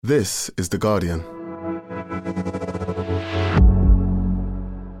This is The Guardian.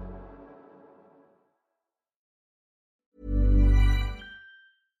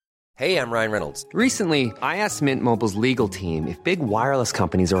 Hey, I'm Ryan Reynolds. Recently, I asked Mint Mobile's legal team if big wireless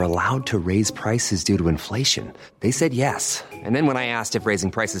companies are allowed to raise prices due to inflation. They said yes. And then when I asked if raising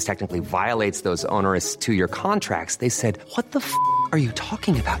prices technically violates those onerous two-year contracts, they said, "What the f*** are you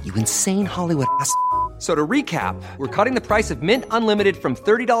talking about, you insane Hollywood ass?" So to recap, we're cutting the price of Mint Unlimited from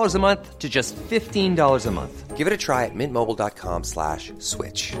 $30 a month to just $15 a month. Give it a try at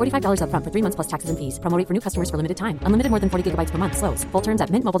mintmobile.com/switch. $45 up front for 3 months plus taxes and fees. Promo rate for new customers for limited time. Unlimited more than 40 gigabytes per month. Slows full terms at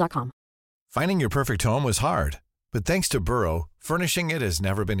mintmobile.com. Finding your perfect home was hard, but thanks to Burrow, furnishing it has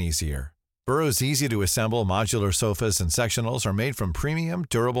never been easier. Burrow's easy-to-assemble modular sofas and sectionals are made from premium,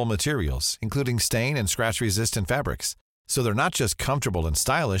 durable materials, including stain and scratch-resistant fabrics. So they're not just comfortable and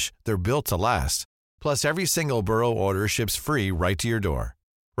stylish, they're built to last. Plus, every single Burrow order ships free right to your door.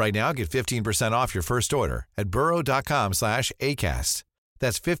 Right now, get 15% off your first order at burrow.com/ACAST.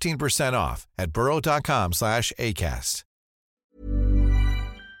 That's 15% off at burrow.com/ACAST.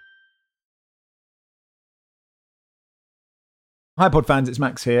 Hi, pod fans. It's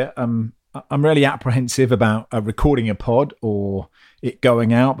Max here. I'm really apprehensive about recording a pod or it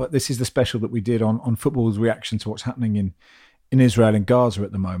going out, but this is the special that we did on football's reaction to what's happening in Israel and Gaza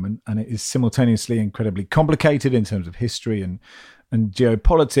at the moment, and it is simultaneously incredibly complicated in terms of history and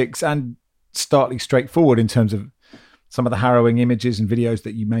geopolitics, and starkly straightforward in terms of some of the harrowing images and videos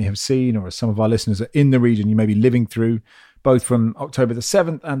that you may have seen, or as some of our listeners are in the region, you may be living through, both from October the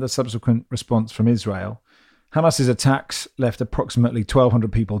 7th and the subsequent response from Israel. Hamas's attacks left approximately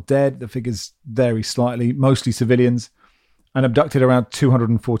 1,200 people dead. The figures vary slightly, mostly civilians, and abducted around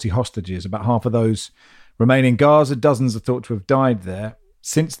 240 hostages. About half of those remain in Gaza. Dozens are thought to have died there.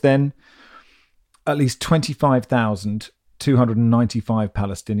 Since then, at least 25,295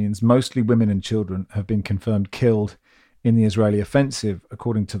 Palestinians, mostly women and children, have been confirmed killed in the Israeli offensive,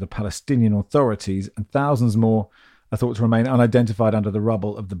 according to the Palestinian authorities, and thousands more are thought to remain unidentified under the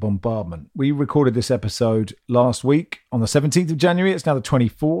rubble of the bombardment. We recorded this episode last week on the 17th of January. It's now the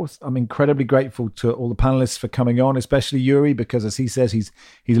 24th. I'm incredibly grateful to all the panelists for coming on, especially Yuri, because as he says, he's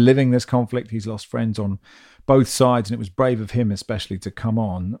living this conflict. He's lost friends on both sides, and it was brave of him especially to come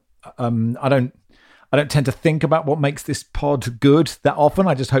on. I don't tend to think about what makes this pod good that often.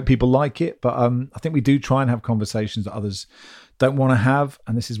 I just hope people like it. But I think we do try and have conversations that others don't want to have,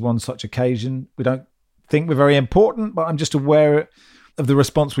 and this is one such occasion. We don't think we're very important, but I'm just aware of the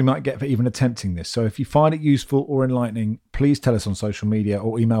response we might get for even attempting this. So if you find it useful or enlightening, please tell us on social media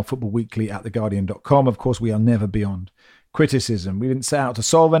or email footballweekly@theguardian.com. Of course, we are never beyond criticism. We didn't set out to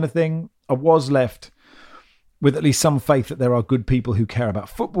solve anything. I was left with at least some faith that there are good people who care about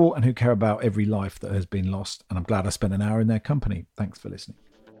football and who care about every life that has been lost. And I'm glad I spent an hour in their company. Thanks for listening.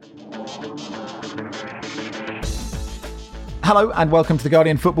 Hello and welcome to The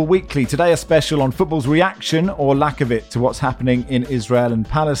Guardian Football Weekly. Today a special on football's reaction, or lack of it, to what's happening in Israel and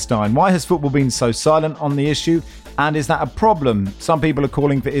Palestine. Why has football been so silent on the issue? And is that a problem? Some people are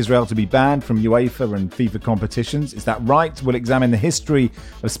calling for Israel to be banned from UEFA and FIFA competitions. Is that right? We'll examine the history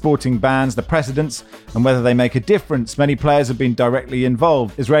of sporting bans, the precedents, and whether they make a difference. Many players have been directly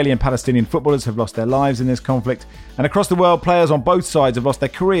involved. Israeli and Palestinian footballers have lost their lives in this conflict. And across the world, players on both sides have lost their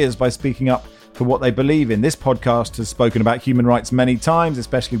careers by speaking up for what they believe in. This podcast has spoken about human rights many times,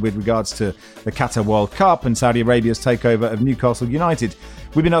 especially with regards to the Qatar World Cup and Saudi Arabia's takeover of Newcastle United.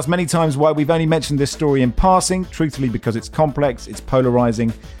 We've been asked many times why we've only mentioned this story in passing, truthfully because it's complex, it's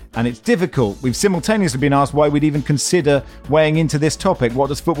polarising, and it's difficult. We've simultaneously been asked why we'd even consider weighing into this topic. What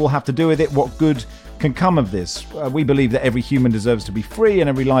does football have to do with it? What good can come of this? We believe that every human deserves to be free and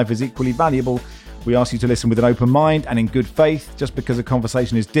every life is equally valuable. We ask you to listen with an open mind and in good faith. Just because a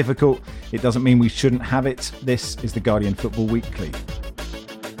conversation is difficult, it doesn't mean we shouldn't have it. This is The Guardian Football Weekly.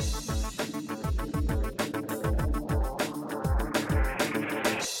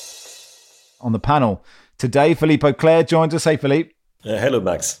 On the panel today, Philippe Auclair joins us. Hey, Philippe. Hello,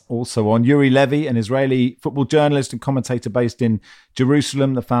 Max. Also on, Yuri Levy, an Israeli football journalist and commentator based in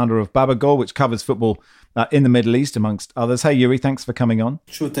Jerusalem, the founder of Babagol, which covers football in the Middle East, amongst others. Hey, Yuri, thanks for coming on.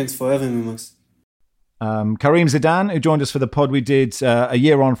 Sure, thanks for having me, Max. Karim Zidane, who joined us for the pod we did a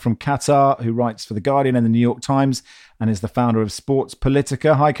year on from Qatar, who writes for The Guardian and The New York Times and is the founder of Sports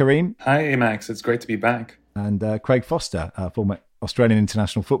Politica. Hi, Karim. Hi, Max. It's great to be back. And Craig Foster, former Australian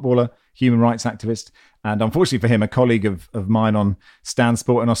international footballer, human rights activist, and unfortunately for him, a colleague of mine on Stan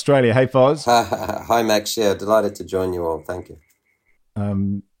Sport in Australia. Hey, Foz. Hi, Max. Yeah, delighted to join you all. Thank you.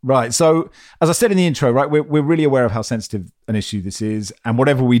 Right. So, as I said in the intro, right, we're really aware of how sensitive an issue this is, and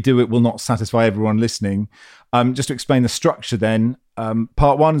whatever we do, it will not satisfy everyone listening. Just to explain the structure then,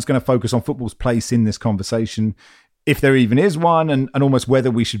 part one is going to focus on football's place in this conversation, if there even is one, and almost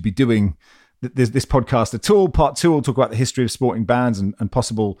whether we should be doing this podcast at all. Part two will talk about the history of sporting bans and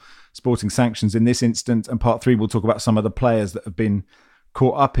possible sporting sanctions in this instance, and part three will talk about some of the players that have been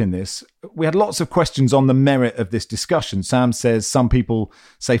caught up in this. We had lots of questions on the merit of this discussion. Sam says some people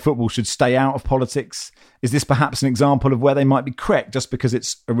say football should stay out of politics. Is this perhaps an example of where they might be correct just because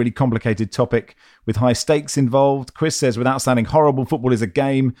it's a really complicated topic with high stakes involved? Chris says, without sounding horrible, football is a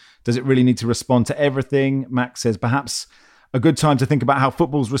game. Does it really need to respond to everything? Max says, perhaps a good time to think about how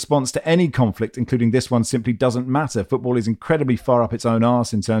football's response to any conflict, including this one, simply doesn't matter. Football is incredibly far up its own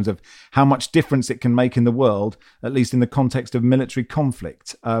arse in terms of how much difference it can make in the world, at least in the context of military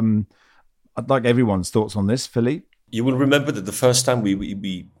conflict. I'd like everyone's thoughts on this. Philippe? You will remember that the first time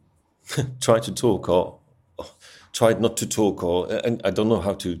we tried to talk or tried not to talk, and I don't know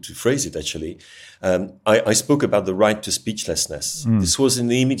how to phrase it actually, I spoke about the right to speechlessness. This was in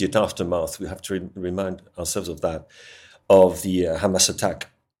the immediate aftermath, we have to remind ourselves of that, of the Hamas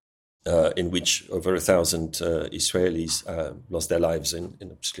attack, in which over 1,000 Israelis lost their lives in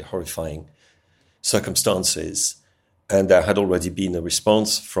absolutely horrifying circumstances. And there had already been a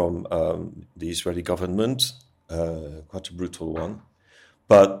response from the Israeli government, quite a brutal one.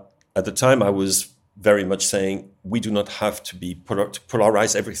 But at the time, I was very much saying, we do not have to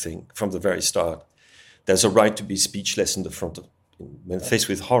polarize everything from the very start. There's a right to be speechless in the front of, when faced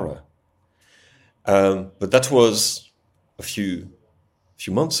with horror. But that was a few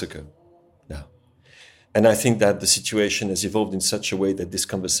months ago now. And I think that the situation has evolved in such a way that this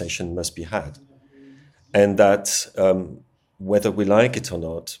conversation must be had. And that whether we like it or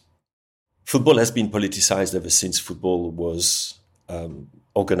not, football has been politicized ever since football was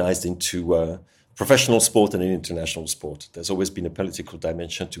organized into professional sport and an international sport. There's always been a political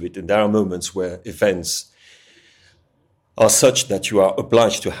dimension to it. And there are moments where events are such that you are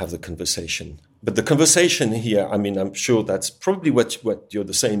obliged to have the conversation. But the conversation here, I mean, I'm sure that's probably what you're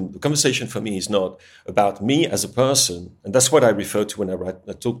the same. The conversation for me is not about me as a person, and that's what I refer to when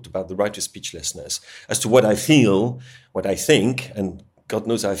I talked about the right to speechlessness, as to what I feel, what I think, and God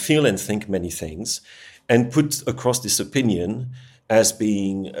knows I feel and think many things, and put across this opinion as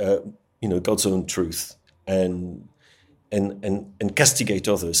being, God's own truth, and castigate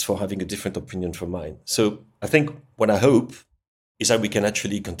others for having a different opinion from mine. So I think what I hope is that we can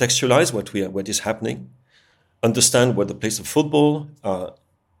actually contextualize what is happening, understand what the place of football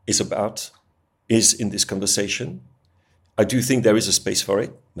is in this conversation. I do think there is a space for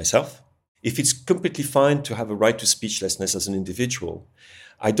it, myself. If it's completely fine to have a right to speechlessness as an individual,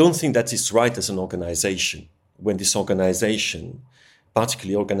 I don't think that it's right as an organization, when this organization,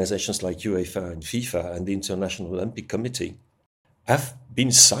 particularly organizations like UEFA and FIFA and the International Olympic Committee, have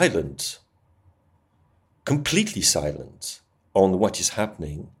been silent, completely silent, on what is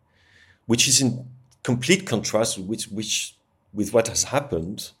happening, which is in complete contrast with what has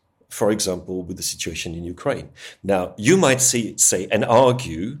happened, for example, with the situation in Ukraine. Now, you might say and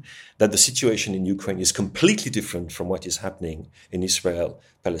argue that the situation in Ukraine is completely different from what is happening in Israel,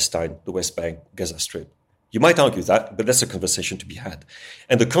 Palestine, the West Bank, Gaza Strip. You might argue that, but that's a conversation to be had.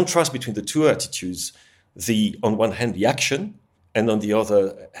 And the contrast between the two attitudes, on one hand, the action, and on the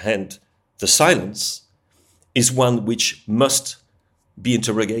other hand, the silence, is one which must be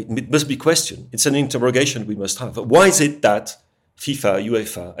interrogated, it must be questioned. It's an interrogation we must have. Why is it that FIFA,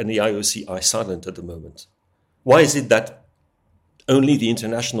 UEFA, and the IOC are silent at the moment? Why is it that only the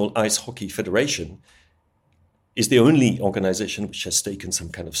International Ice Hockey Federation is the only organization which has taken some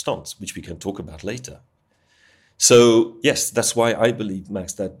kind of stance, which we can talk about later? So, yes, that's why I believe,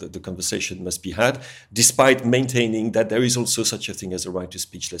 Max, that the conversation must be had, despite maintaining that there is also such a thing as a right to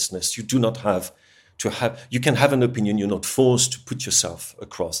speechlessness. You do not have you can have an opinion, you're not forced to put yourself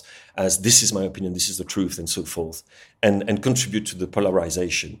across as this is my opinion, this is the truth, and so forth, and contribute to the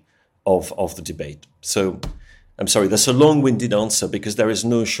polarization of the debate. So I'm sorry, that's a long-winded answer because there is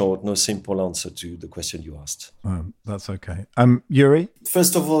no short, no simple answer to the question you asked. That's okay. Yuri?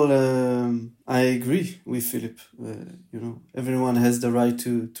 First of all, I agree with Philip. Everyone has the right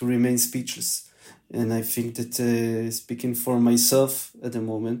to remain speechless. And I think that speaking for myself at the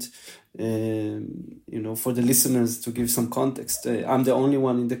moment, for the listeners to give some context, I'm the only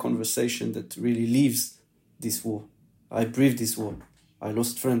one in the conversation that really lives this war. I breathe this war. I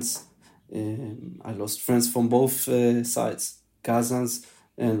lost friends. I lost friends from both sides, Gazans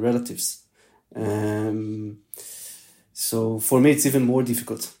and relatives. So for me, it's even more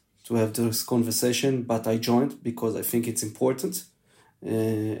difficult to have this conversation, but I joined because I think it's important.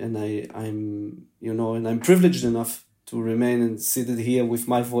 and I'm privileged enough to remain and seated here with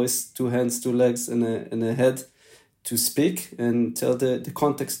my voice, 2 hands, 2 legs, and a head to speak and tell the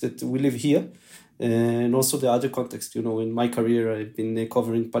context that we live here, and also the other context. In my career, I've been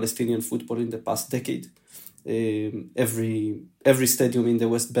covering Palestinian football in the past decade. Every stadium in the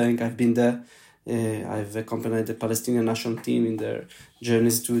West Bank, I've been there. I've accompanied the Palestinian national team in their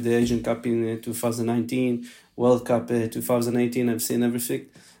journeys to the Asian Cup in 2019, World Cup 2018. I've seen everything.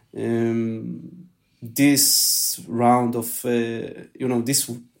 This round of, this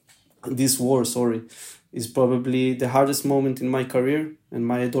war, is probably the hardest moment in my career and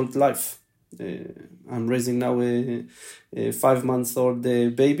my adult life. I'm raising now a 5-month-old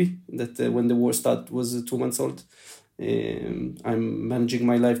baby that when the war started was 2 months old. I'm managing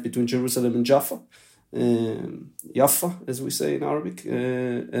my life between Jerusalem and Jaffa, as we say in Arabic,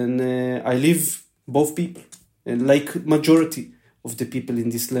 and I live both people, and like majority of the people in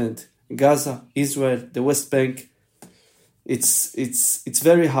this land, Gaza, Israel, the West Bank. It's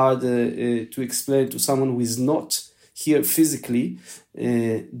very hard to explain to someone who is not here physically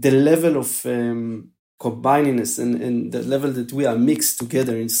the level of combinedness and the level that we are mixed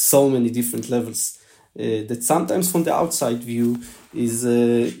together in so many different levels. That sometimes from the outside view is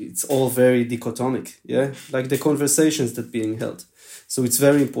it's all very dichotomic, like the conversations that being held. So it's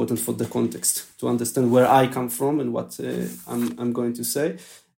very important for the context to understand where I come from and what I'm going to say.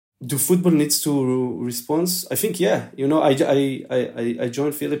 Do football needs to respond? I think, I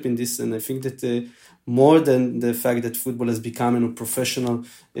joined Philip in this, and I think that more than the fact that football has become a professional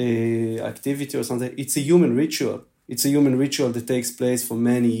activity or something, it's a human ritual. It's a human ritual that takes place for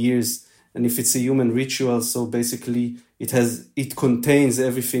many years. And if it's a human ritual, so basically it contains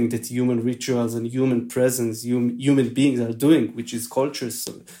everything that human rituals and human presence, human beings are doing, which is culture,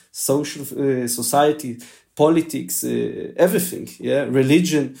 social society, politics, everything,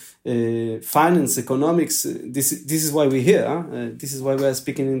 religion, finance, economics. This is why we're here. This is why we are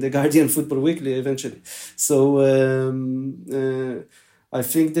speaking in the Guardian Football Weekly eventually. So I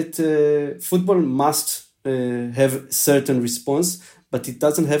think that football must have certain response, but it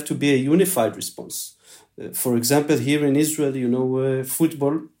doesn't have to be a unified response. For example, here in Israel,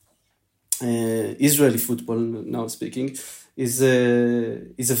 football, Israeli football, now speaking, is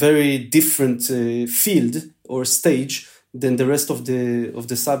a very different field or stage than the rest of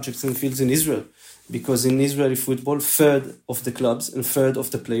the subjects and fields in Israel, because in Israeli football, 1/3 of the clubs and 1/3 of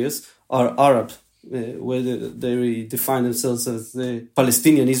the players are Arab, where they define themselves as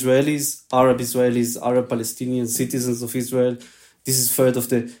Palestinian Israelis, Arab Israelis, Arab Palestinian citizens of Israel. This is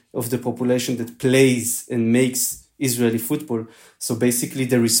 1/3 of the population that plays and makes Israeli football. So basically,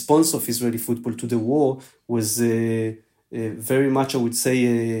 the response of Israeli football to the war was very much, I would say,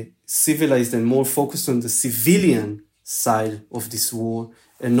 civilized and more focused on the civilian side of this war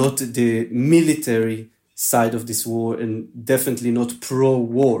and not the military side of this war, and definitely not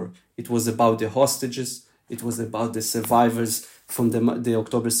pro-war. It was about the hostages. It was about the survivors from the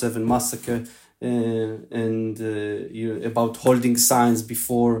October 7 massacre, and about holding signs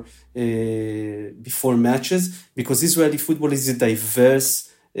before matches, because Israeli football is a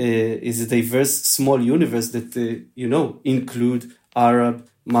diverse small universe that include Arab,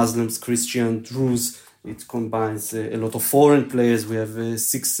 Muslims, Christian, Druze. It combines a lot of foreign players. We have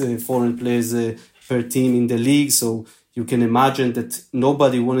 6 foreign players per team in the league, so you can imagine that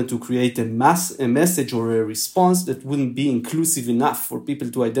nobody wanted to create a message or a response that wouldn't be inclusive enough for people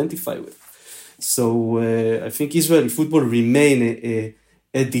to identify with. So I think Israeli football remain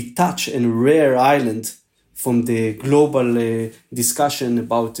a detached and rare island from the global discussion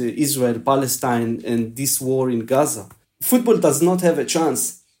about Israel, Palestine, and this war in Gaza. Football does not have a chance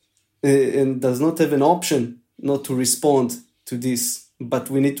and does not have an option not to respond to this. But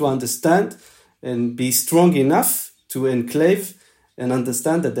we need to understand and be strong enough to enclave and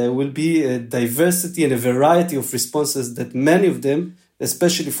understand that there will be a diversity and a variety of responses, that many of them,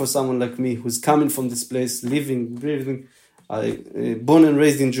 especially for someone like me who's coming from this place, living, breathing, born and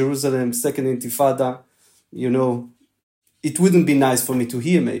raised in Jerusalem, Second Intifada, it wouldn't be nice for me to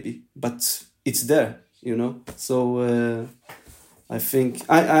hear maybe, but it's there, So I think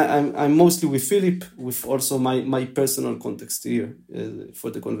I'm mostly with Philip, with also my personal context here for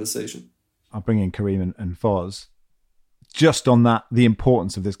the conversation. I'll bring in Karim and Foz. Just on that, the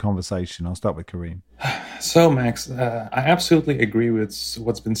importance of this conversation. I'll start with Karim. So, Max, I absolutely agree with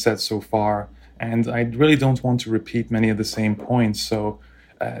what's been said so far, and I really don't want to repeat many of the same points. So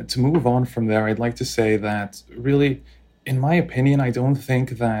to move on from there, I'd like to say that really in my opinion, I don't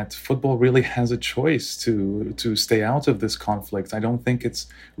think that football really has a choice to stay out of this conflict. I don't think it's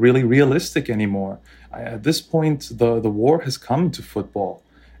really realistic anymore. At this point, the war has come to football.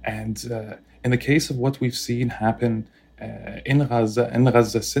 And in the case of what we've seen happen in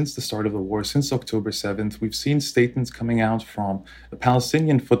Gaza since the start of the war, since October 7th, we've seen statements coming out from the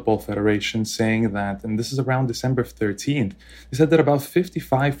Palestinian Football Federation saying that, and this is around December 13th, they said that about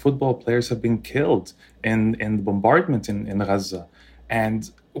 55 football players have been killed in the bombardment in Gaza. And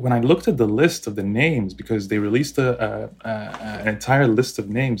when I looked at the list of the names, because they released an entire list of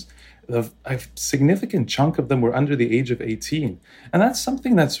names, a significant chunk of them were under the age of 18. And that's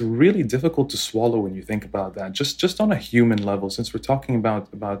something that's really difficult to swallow when you think about that, just on a human level, since we're talking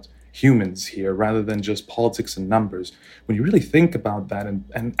about humans here rather than just politics and numbers. When you really think about that,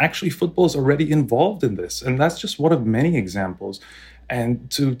 and actually football is already involved in this, and that's just one of many examples.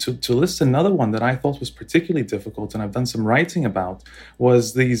 And to list another one that I thought was particularly difficult, and I've done some writing about,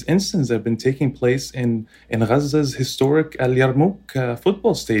 was these incidents that have been taking place in Gaza's historic Al Yarmouk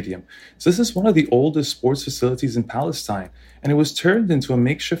football stadium. So this is one of the oldest sports facilities in Palestine, and it was turned into a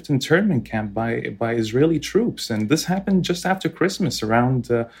makeshift internment camp by Israeli troops. And this happened just after Christmas, around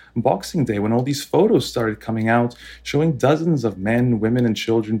Boxing Day, when all these photos started coming out showing dozens of men, women, and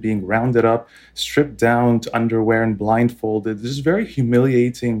children being rounded up, stripped down to underwear and blindfolded. This is very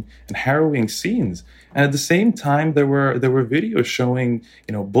humiliating and harrowing scenes. And at the same time, there were videos showing,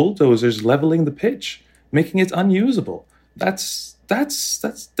 bulldozers leveling the pitch, making it unusable. That's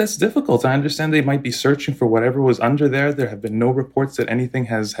difficult. I understand they might be searching for whatever was under there. There have been no reports that anything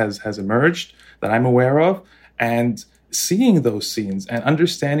has emerged that I'm aware of. And seeing those scenes and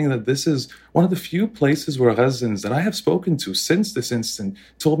understanding that this is one of the few places where Gazans that I have spoken to since this incident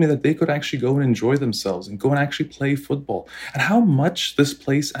told me that they could actually go and enjoy themselves and go and actually play football, and how much this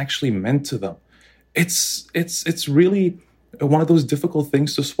place actually meant to them. It's really one of those difficult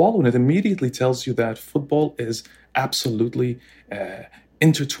things to swallow, and it immediately tells you that football is absolutely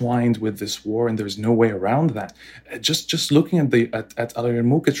intertwined with this war, and there's no way around that. Just looking at Al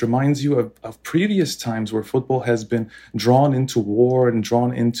Yarmouk, it reminds you of previous times where football has been drawn into war and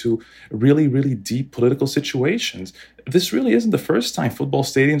drawn into really, really deep political situations. This really isn't the first time football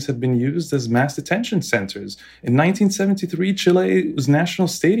stadiums have been used as mass detention centers. In 1973, Chile's national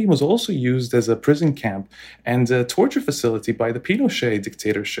stadium was also used as a prison camp and a torture facility by the Pinochet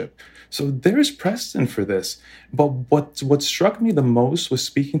dictatorship. So there is precedent for this. But what struck me the most was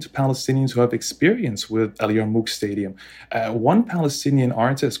speaking to Palestinians who have experience with Al Yarmouk Stadium. One Palestinian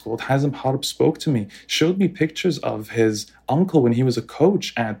artist called Hazem Harb spoke to me, showed me pictures of his uncle when he was a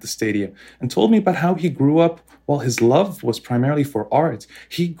coach at the stadium, and told me about how he grew up. While his love was primarily for art,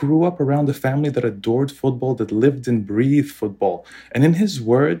 he grew up around a family that adored football, that lived and breathed football. And in his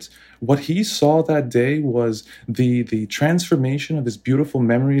words, what he saw that day was the transformation of his beautiful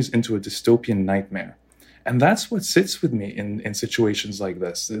memories into a dystopian nightmare. And that's what sits with me in situations like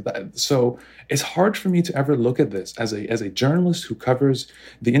this. So it's hard for me to ever look at this as a journalist who covers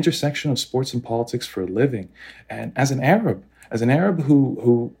the intersection of sports and politics for a living, and as an Arab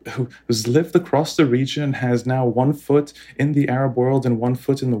who's lived across the region, has now one foot in the Arab world and one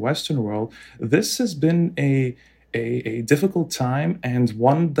foot in the Western world. This has been a difficult time, and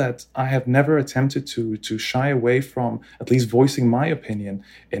one that I have never attempted to shy away from, at least voicing my opinion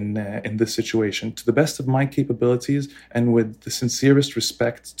in this situation, to the best of my capabilities and with the sincerest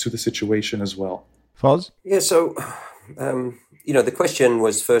respect to the situation as well. Foz? Yeah, so, the question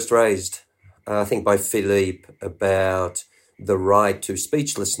was first raised, I think, by Philippe about the right to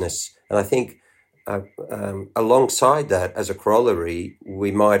speechlessness. And I think alongside that, as a corollary, we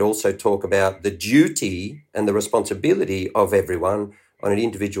might also talk about the duty and the responsibility of everyone on an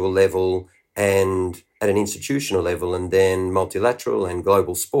individual level and at an institutional level, and then multilateral and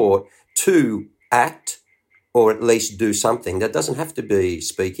global sport, to act or at least do something. That doesn't have to be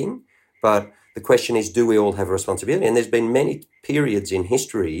speaking, but the question is, do we all have a responsibility? And there's been many periods in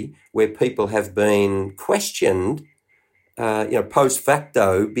history where people have been questioned post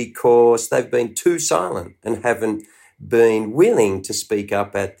facto, because they've been too silent and haven't been willing to speak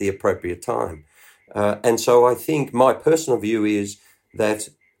up at the appropriate time. And so I think my personal view is that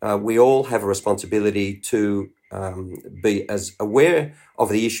we all have a responsibility to be as aware of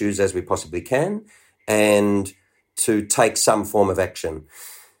the issues as we possibly can and to take some form of action.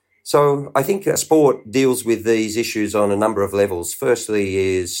 So I think sport deals with these issues on a number of levels. Firstly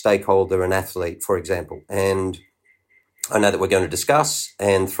is stakeholder and athlete, for example. And I know that we're going to discuss,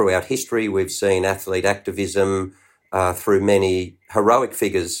 and throughout history, we've seen athlete activism through many heroic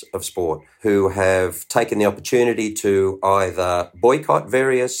figures of sport who have taken the opportunity to either boycott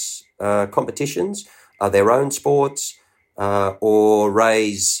various competitions, their own sports, or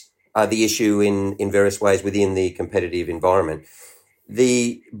raise the issue in various ways within the competitive environment.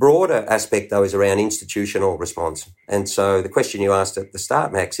 The broader aspect, though, is around institutional response. And so the question you asked at the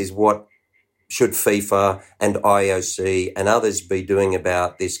start, Max, is what should FIFA and IOC and others be doing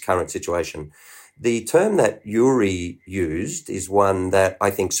about this current situation? The term that Yuri used is one that I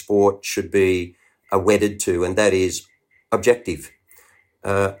think sport should be wedded to, and that is objective.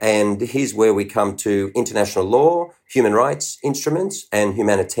 And here's where we come to international law, human rights instruments, and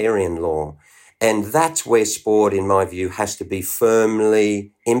humanitarian law. And that's where sport, in my view, has to be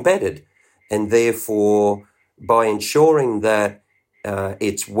firmly embedded. And therefore, by ensuring that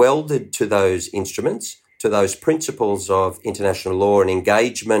it's welded to those instruments, to those principles of international law and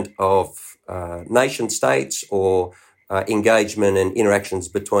engagement of nation states or engagement and interactions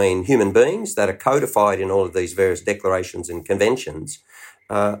between human beings that are codified in all of these various declarations and conventions,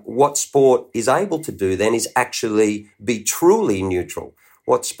 what sport is able to do then is actually be truly neutral.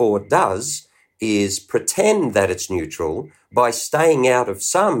 What sport does is pretend that it's neutral by staying out of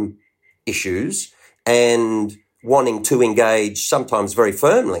some issues and wanting to engage sometimes very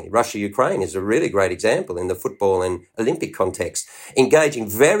firmly. Russia-Ukraine is a really great example in the football and Olympic context, engaging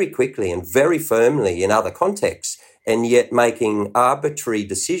very quickly and very firmly in other contexts, and yet making arbitrary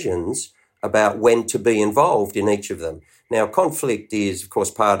decisions about when to be involved in each of them. Now, conflict is, of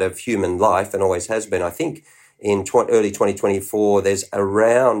course, part of human life and always has been. I think in early 2024, there's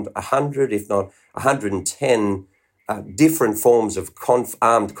around 100, if not 110 different forms of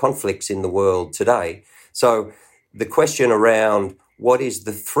armed conflicts in the world today. So the question around what is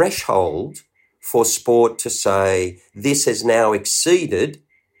the threshold for sport to say this has now exceeded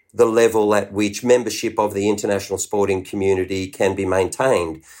the level at which membership of the international sporting community can be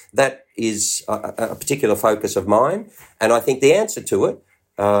maintained, that is a particular focus of mine. And I think the answer to it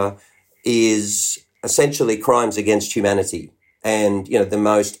is essentially crimes against humanity. And, you know, the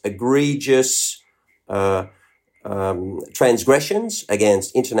most egregious transgressions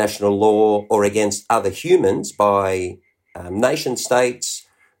against international law or against other humans by nation states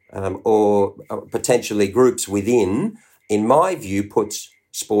or potentially groups within, in my view, puts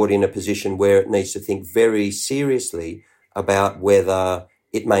sport in a position where it needs to think very seriously about whether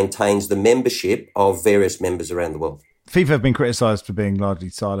it maintains the membership of various members around the world. FIFA have been criticised for being largely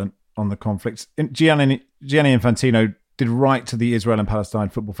silent on the conflicts. Gianni Infantino did write to the Israel and Palestine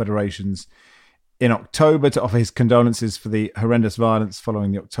football federations in October to offer his condolences for the horrendous violence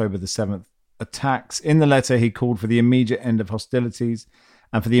following the October the 7th attacks. In the letter, he called for the immediate end of hostilities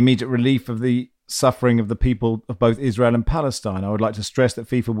and for the immediate relief of the suffering of the people of both Israel and Palestine. I would like to stress that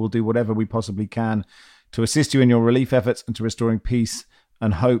FIFA will do whatever we possibly can to assist you in your relief efforts and to restoring peace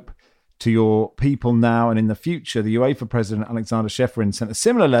and hope to your people now and in the future. The UEFA president, Alexander Shefrin, sent a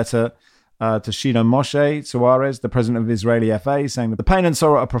similar letter to Shino Moshe Suarez, the president of Israeli FA, saying that the pain and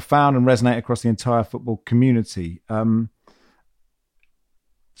sorrow are profound and resonate across the entire football community. So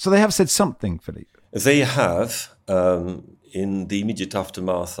they have said something, Philippe. They have, in the immediate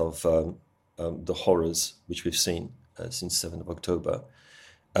aftermath of the horrors which we've seen since 7th of October.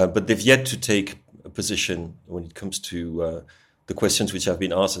 But they've yet to take a position when it comes to the questions which have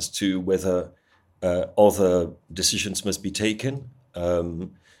been asked as to whether other decisions must be taken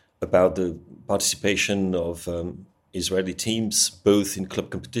about the participation of Israeli teams, both in club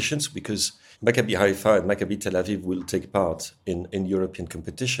competitions, because Maccabi Haifa and Maccabi Tel Aviv will take part in European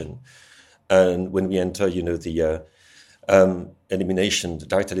competition. And when we enter, the elimination, the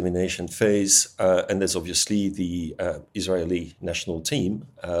direct elimination phase, and there's obviously the Israeli national team,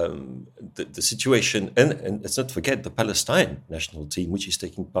 the situation, and let's not forget the Palestine national team, which is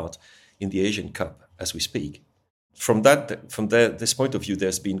taking part in the Asian Cup as we speak. From this point of view,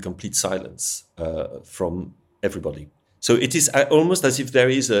 there's been complete silence from everybody. So it is almost as if there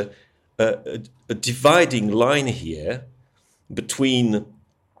is a dividing line here between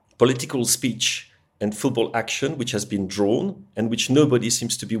political speech and football action, which has been drawn and which nobody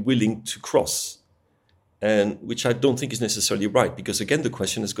seems to be willing to cross, and which I don't think is necessarily right, because again, the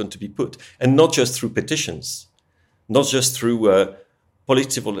question is going to be put, and not just through petitions, not just through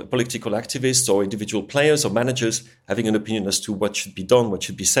political activists or individual players or managers having an opinion as to what should be done, what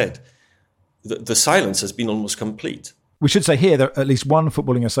should be said. The silence has been almost complete. We should say here that at least one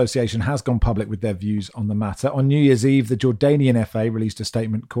footballing association has gone public with their views on the matter. On New Year's Eve, the Jordanian FA released a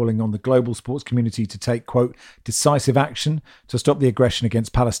statement calling on the global sports community to take, quote, decisive action to stop the aggression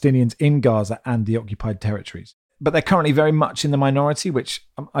against Palestinians in Gaza and the occupied territories. But they're currently very much in the minority, which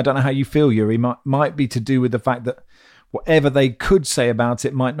I don't know how you feel, Yuri, might be to do with the fact that whatever they could say about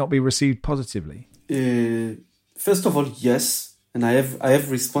it might not be received positively. First of all, yes. And I have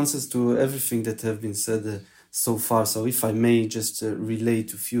responses to everything that have been said so far. So if I may just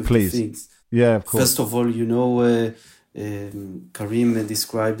relate a few things. Yeah, of course. First of all, Karim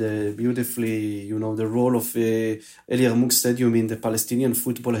described beautifully, the role of El Yarmouk Stadium in the Palestinian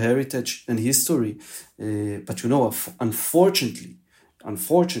football heritage and history. But unfortunately,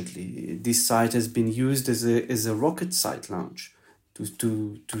 this site has been used as a rocket site launch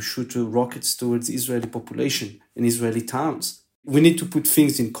to shoot rockets towards Israeli population and Israeli towns. We need to put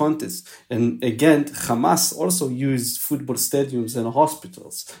things in context. And again, Hamas also used football stadiums and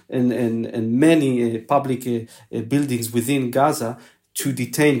hospitals and many public buildings within Gaza to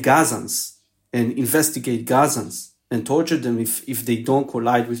detain Gazans and investigate Gazans and torture them if they don't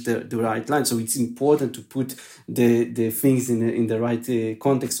collide with the right line. So it's important to put the things in the right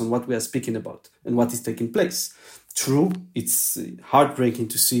context on what we are speaking about and what is taking place. True, it's heartbreaking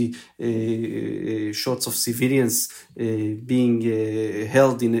to see shots of civilians being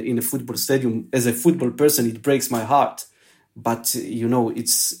held in a football stadium. As a football person, it breaks my heart. But,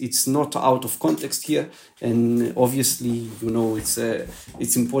 it's not out of context here. And obviously,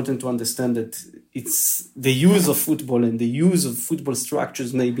 it's important to understand that it's the use of football and the use of football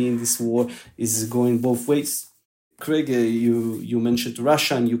structures maybe in this war is going both ways. Craig, you mentioned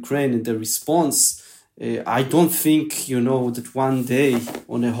Russia and Ukraine and the response. I don't think, that one day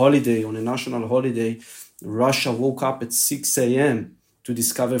on a national holiday, Russia woke up at 6 a.m. to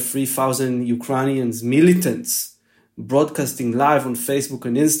discover 3,000 Ukrainians, militants, broadcasting live on Facebook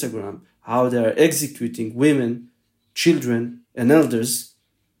and Instagram how they are executing women, children, and elders,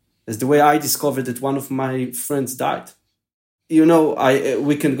 as the way I discovered that one of my friends died.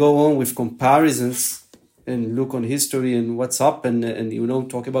 We can go on with comparisons and look on history and what's up and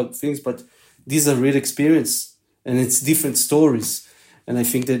talk about things, but these are real experience and it's different stories. And I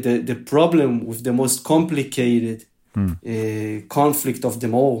think that the problem with the most complicated conflict of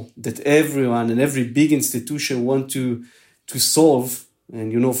them all, that everyone and every big institution want to solve,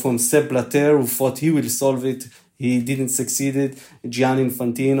 and from Sepp Blatter, who thought he will solve it, he didn't succeed. Gianni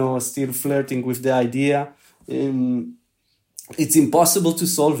Infantino still flirting with the idea. It's impossible to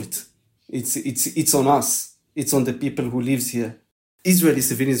solve it. It's on us. It's on the people who lives here. Israeli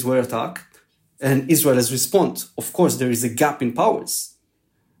civilians were attacked. And Israel has responded. Of course, there is a gap in powers,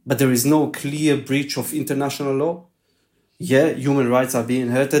 but there is no clear breach of international law. Yeah, human rights are being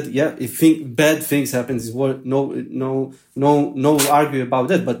hurted. Yeah, if bad things happen, no argue about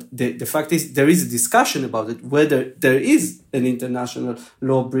that. But the fact is, there is a discussion about it, whether there is an international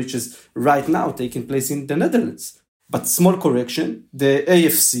law breaches right now taking place in the Netherlands. But small correction, the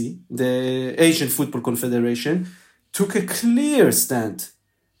AFC, the Asian Football Confederation, took a clear stand.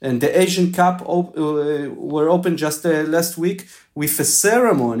 And the Asian Cup were opened just last week with a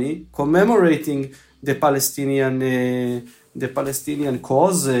ceremony commemorating the Palestinian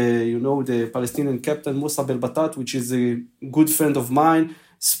cause. The Palestinian captain Moussa Belbatat, which is a good friend of mine,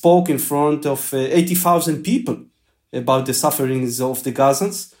 spoke in front of 80,000 people about the sufferings of the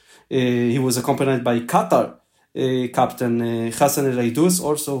Gazans. He was accompanied by Qatar captain Hassan El Aidous,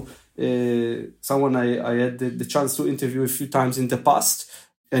 also someone I had the chance to interview a few times in the past.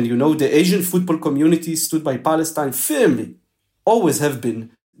 And the Asian football community stood by Palestine firmly, always have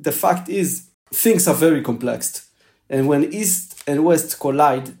been. The fact is, things are very complex. And when East and West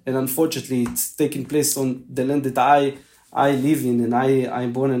collide, and unfortunately it's taking place on the land that I live in and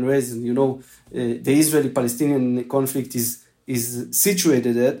I'm born and raised, and the Israeli-Palestinian conflict is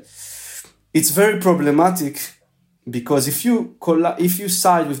situated at, it's very problematic because if you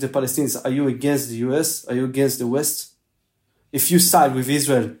side with the Palestinians, are you against the US? Are you against the West? If you side with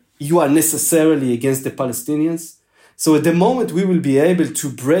Israel, you are necessarily against the Palestinians. So at the moment we will be able to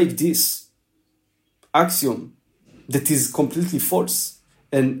break this axiom that is completely false.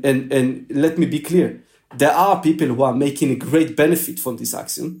 And let me be clear, there are people who are making a great benefit from this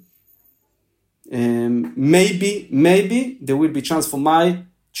axiom. Maybe there will be chance for my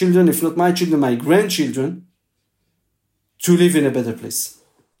children, if not my children, my grandchildren, to live in a better place.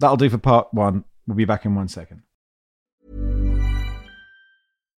 That'll do for part one. We'll be back in 1 second.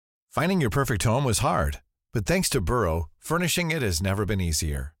 Finding your perfect home was hard, but thanks to Burrow, furnishing it has never been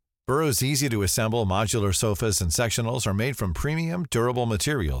easier. Burrow's easy-to-assemble modular sofas and sectionals are made from premium, durable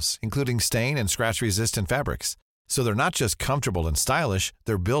materials, including stain and scratch-resistant fabrics. So they're not just comfortable and stylish,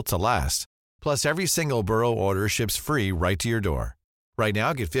 they're built to last. Plus, every single Burrow order ships free right to your door. Right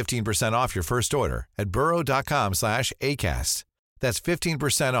now, get 15% off your first order at burrow.com/ACAST. That's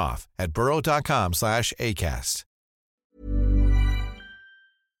 15% off at burrow.com/ACAST.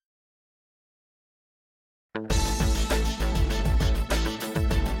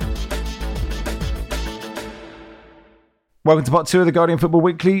 Welcome to part 2 of the Guardian Football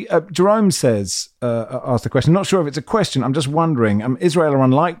Weekly. Jerome says, asked a question. Not sure if it's a question. I'm just wondering. Israel are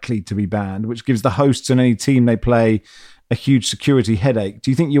unlikely to be banned, which gives the hosts and any team they play a huge security headache. Do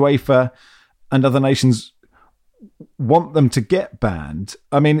you think UEFA and other nations want them to get banned?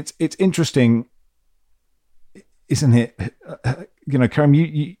 I mean, it's interesting, isn't it? Karim,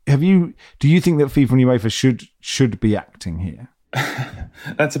 do you think that FIFA and UEFA should be acting here?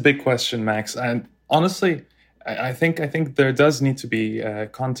 That's a big question, Max. And honestly, I think there does need to be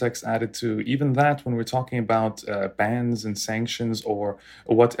context added to even that when we're talking about bans and sanctions or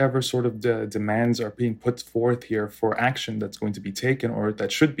whatever sort of demands are being put forth here for action that's going to be taken or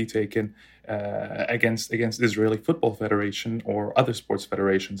that should be taken against Israeli Football Federation or other sports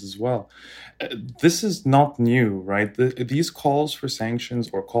federations as well. This is not new, right? These calls for sanctions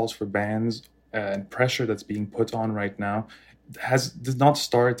or calls for bans and pressure that's being put on right now did not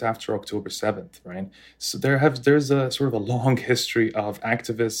start after October 7th, right? So there's a sort of a long history of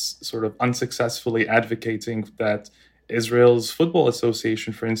activists sort of unsuccessfully advocating that Israel's Football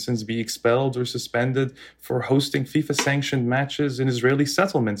Association, for instance, be expelled or suspended for hosting FIFA-sanctioned matches in Israeli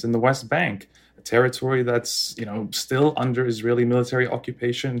settlements in the West Bank, a territory that's, still under Israeli military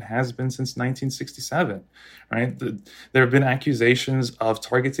occupation and has been since 1967, right? There have been accusations of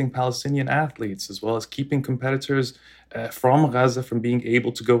targeting Palestinian athletes as well as keeping competitors from Gaza from being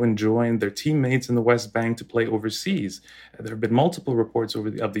able to go and join their teammates in the West Bank to play overseas. There have been multiple reports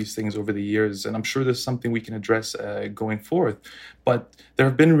of these things over the years, and I'm sure there's something we can address going forth. But there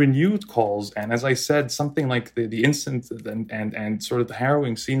have been renewed calls, and as I said, something like the incident and sort of the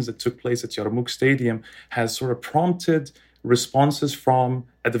harrowing scenes that took place at Yarmouk Stadium has sort of prompted responses from,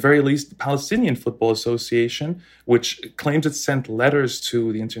 at the very least, the Palestinian Football Association, which claims it sent letters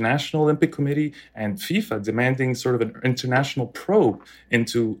to the International Olympic Committee and FIFA demanding sort of an international probe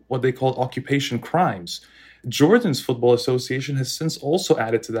into what they call occupation crimes. Jordan's Football Association has since also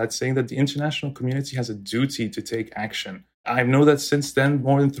added to that, saying that the international community has a duty to take action. I know that since then,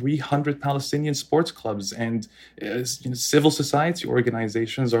 more than 300 Palestinian sports clubs and civil society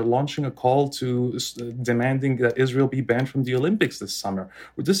organizations are launching a call to demanding that Israel be banned from the Olympics this summer.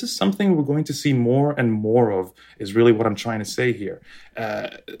 This is something we're going to see more and more of, is really what I'm trying to say here.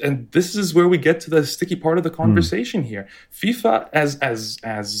 And this is where we get to the sticky part of the conversation here. FIFA, as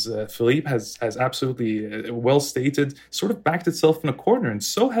Philippe has absolutely well stated, sort of backed itself in a corner, and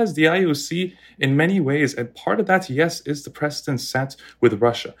so has the IOC in many ways. And part of that, yes, is the precedent set with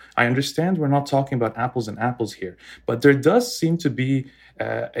Russia. I understand we're not talking about apples and apples here, but there does seem to be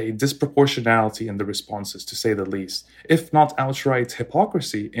a disproportionality in the responses, to say the least, if not outright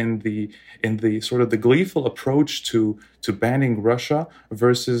hypocrisy in the sort of the gleeful approach to banning Russia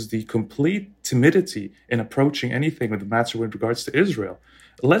versus the complete timidity in approaching anything with the matter with regards to Israel.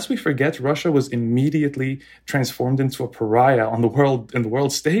 Lest we forget, Russia was immediately transformed into a pariah in the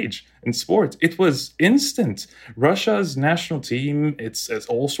world stage in sport. It was instant. Russia's national team, it's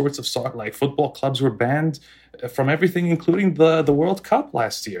all sorts of soccer, like football clubs, were banned from everything, including the World Cup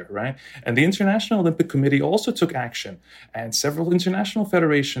last year, right? And the International Olympic Committee also took action, and several international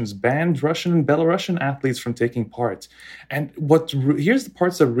federations banned Russian and Belarusian athletes from taking part. And here's the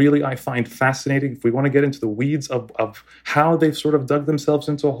parts that really I find fascinating. If we want to get into the weeds of how they've sort of dug themselves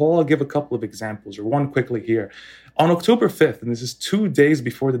into a hole, I'll give a couple of examples, or one quickly here. On October 5th, and this is 2 days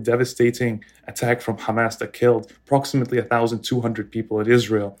before the devastating attack from Hamas that killed approximately 1,200 people in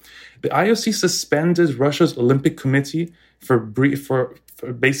Israel, the IOC suspended Russia's Olympic Committee for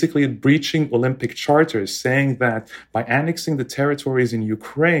basically breaching Olympic charters, saying that by annexing the territories in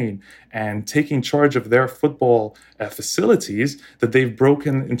Ukraine and taking charge of their football facilities, that they've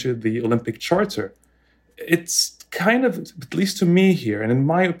broken into the Olympic Charter. It's kind of, at least to me here, and in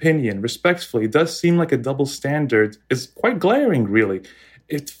my opinion, respectfully, it does seem like a double standard is quite glaring, really.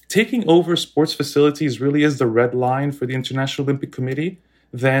 If taking over sports facilities really is the red line for the International Olympic Committee,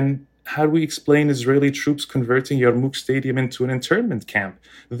 then how do we explain Israeli troops converting Yarmouk Stadium into an internment camp?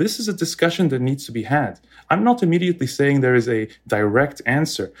 This is a discussion that needs to be had. I'm not immediately saying there is a direct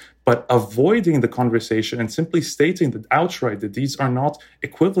answer, but avoiding the conversation and simply stating that outright that these are not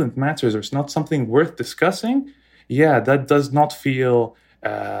equivalent matters or it's not something worth discussing, that does not feel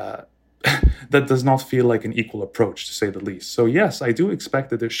like an equal approach, to say the least. So yes, I do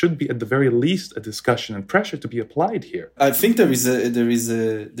expect that there should be at the very least a discussion and pressure to be applied here. I think there is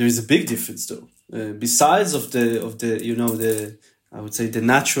a big difference though. Besides of the I would say the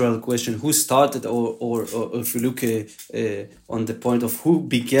natural question who started or if you look on the point of who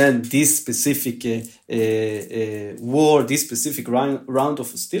began this specific war, this specific round of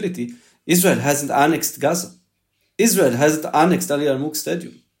hostility, Israel hasn't annexed Gaza. Israel hasn't annexed Al Yarmouk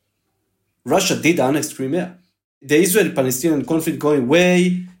Stadium. Russia did annex Crimea. the Israeli-Palestinian conflict going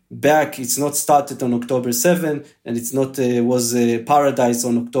way back. It's not started on October 7, and it's not was paradise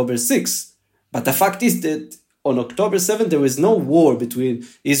on October 6. But the fact is that on October 7, there was no war between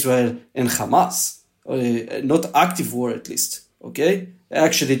Israel and Hamas, not active war at least, okay?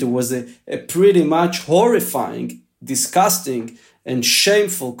 Actually, there was a pretty much horrifying, disgusting, and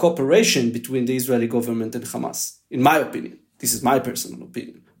shameful cooperation between the Israeli government and Hamas, in my opinion. This is my personal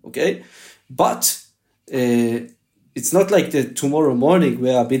opinion, okay? But it's not like that tomorrow morning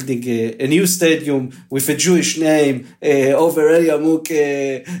we are building a new stadium with a Jewish name over El Yarmouk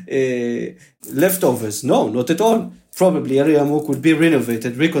leftovers. No, not at all. Probably El Yarmouk will be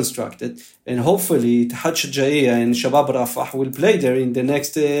renovated, reconstructed, and hopefully Ittihad Shaja'iyya and Shabab Rafah will play there in the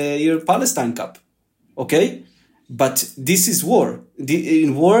next year Palestine Cup. Okay? But this is war.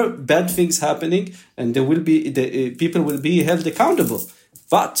 In war, bad things happening, and there will be people will be held accountable.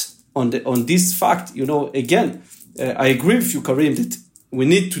 But on this fact, again, I agree with you, Karim, that we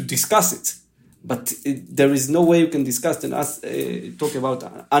need to discuss it. But there is no way you can discuss and talk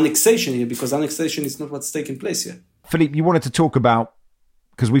about annexation here, because annexation is not what's taking place here. Philippe, you wanted to talk about,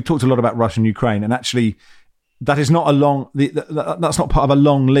 because we've talked a lot about Russia and Ukraine, and actually that is not that's not part of a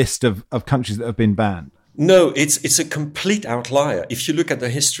long list of countries that have been banned. No, it's a complete outlier. If you look at the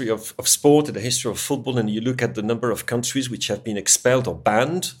history of sport and the history of football, and you look at the number of countries which have been expelled or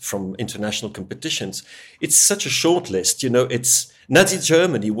banned from international competitions, it's such a short list. It's Nazi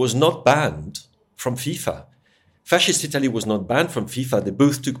Germany was not banned from FIFA. Fascist Italy was not banned from FIFA. They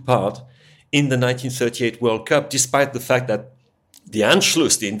both took part in the 1938 World Cup, despite the fact that the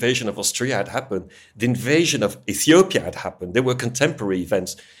Anschluss, the invasion of Austria, had happened. The invasion of Ethiopia had happened. They were contemporary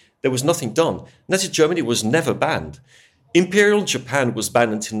events. There was nothing done. Nazi Germany was never banned. Imperial Japan was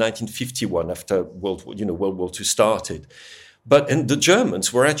banned until 1951, after World War II started. And the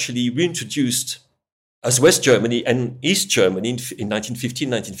Germans were actually reintroduced as West Germany and East Germany in 1950,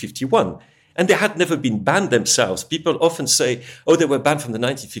 1951. And they had never been banned themselves. People often say, they were banned from the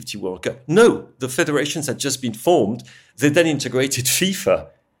 1950 World Cup. No, the federations had just been formed. They then integrated FIFA.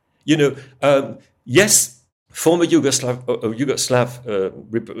 Yes, former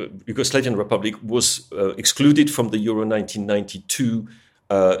Yugoslavian Republic was excluded from the Euro 1992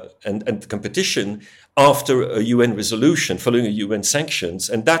 and competition after a UN resolution, following a UN sanctions.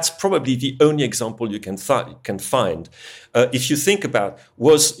 And that's probably the only example you can find. If you think about,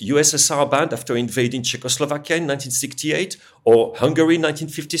 was USSR banned after invading Czechoslovakia in 1968, or Hungary in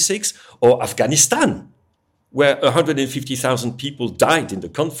 1956, or Afghanistan, where 150,000 people died in the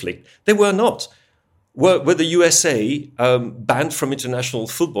conflict? They were not. Were the USA banned from international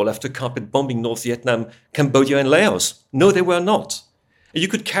football after carpet bombing North Vietnam, Cambodia, and Laos? No, they were not. You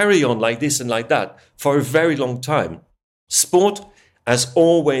could carry on like this and like that for a very long time. Sport has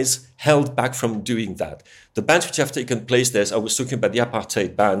always held back from doing that. The bans which have taken place I was talking about the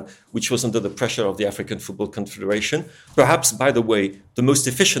apartheid ban, which was under the pressure of the African Football Confederation. Perhaps, by the way, the most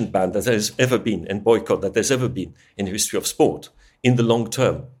efficient ban that there's ever been, and boycott that there's ever been in the history of sport in the long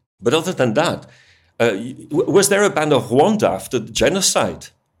term. But other than that, was there a ban of Rwanda after the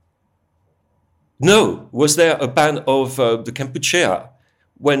genocide? No. Was there a ban of the Kampuchea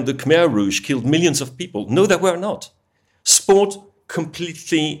when the Khmer Rouge killed millions of people? No, there were not. Sport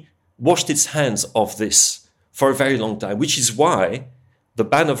completely washed its hands of this for a very long time, which is why the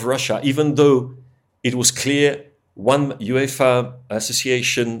ban of Russia, even though it was clear one UEFA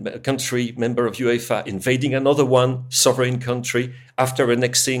association country, member of UEFA, invading another one, sovereign country, after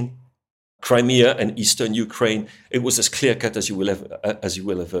annexing Crimea and eastern Ukraine, it was as clear-cut as you will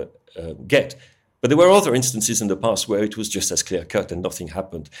ever get. But there were other instances in the past where it was just as clear-cut and nothing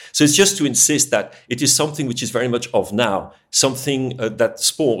happened. So it's just to insist that it is something which is very much of now, something that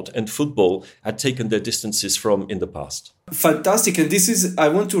sport and football had taken their distances from in the past. Fantastic. And I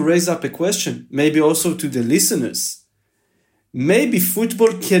want to raise up a question, maybe also to the listeners. Maybe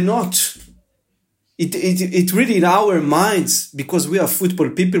football cannot. It really in our minds, because we are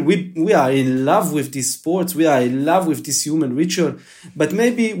football people, we are in love with this sport, we are in love with this human ritual, but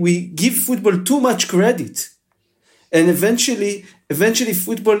maybe we give football too much credit. And eventually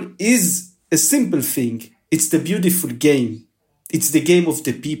football is a simple thing. It's the beautiful game. It's the game of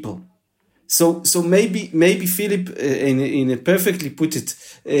the people. So maybe Philip, in a perfectly put it,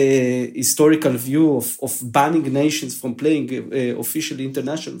 historical view of banning nations from playing officially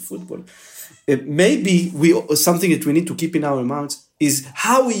international football, maybe something that we need to keep in our minds is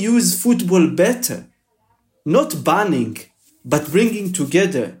how we use football better. Not banning, but bringing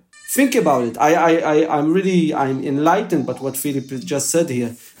together Think about it. I'm enlightened by what Philip just said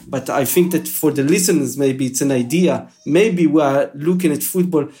here. But I think that for the listeners, maybe it's an idea. Maybe we are looking at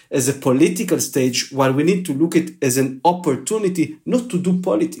football as a political stage, while we need to look at it as an opportunity not to do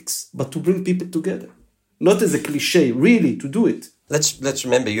politics, but to bring people together. Not as a cliche, really, to do it. Let's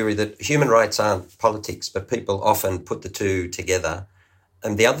remember, Yuri, that human rights aren't politics, but people often put the two together.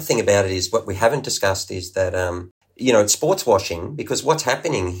 And the other thing about it is what we haven't discussed is that, it's sports washing, because what's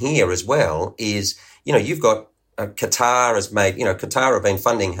happening here as well is, you've got Qatar have been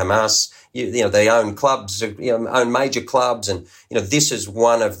funding Hamas. They own clubs, own major clubs. And, this is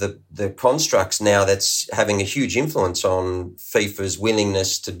one of the constructs now that's having a huge influence on FIFA's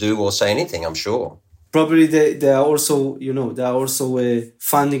willingness to do or say anything, I'm sure. Probably they are also,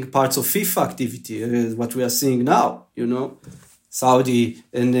 funding parts of FIFA activity, what we are seeing now, Saudi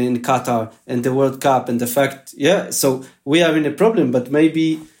and then Qatar and the World Cup and the fact, so we are in a problem, but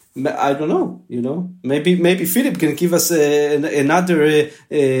maybe, I don't know, maybe Philip can give us another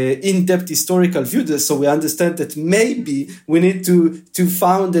in-depth historical view, so we understand that maybe we need to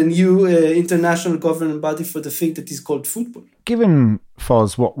found a new international governing body for the thing that is called football. Given,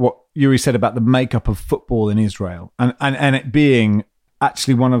 Foz, what Yuri said about the makeup of football in Israel and it being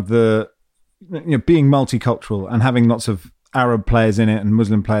actually one of the, being multicultural and having lots of Arab players in it and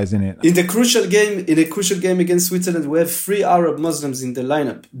Muslim players in it. In a crucial game against Switzerland, we have 3 Arab Muslims in the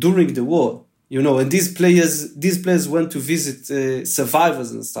lineup during the war. And these players went to visit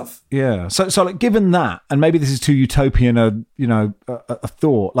survivors and stuff. Yeah. So like, given that, and maybe this is too utopian a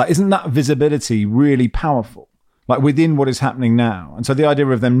thought, like, isn't that visibility really powerful? Like within what is happening now? And so the idea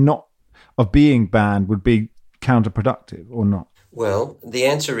of them of being banned would be counterproductive or not? Well, the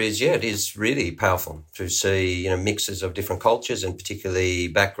answer is, it is really powerful to see, mixes of different cultures and particularly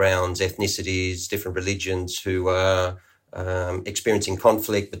backgrounds, ethnicities, different religions who are experiencing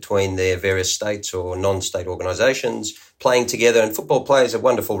conflict between their various states or non-state organisations playing together. And football plays a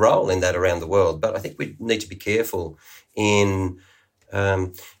wonderful role in that around the world. But I think we need to be careful in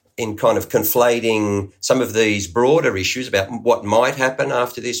kind of conflating some of these broader issues about what might happen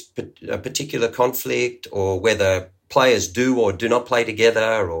after this particular conflict, or whether players do or do not play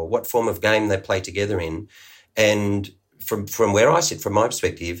together, or what form of game they play together in. And from where I sit, from my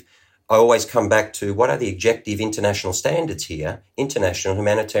perspective, I always come back to what are the objective international standards here, international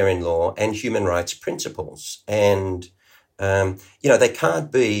humanitarian law and human rights principles. And, they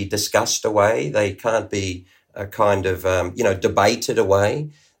can't be discussed away. They can't be debated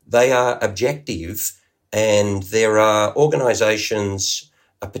away. They are objective, and there are organisations,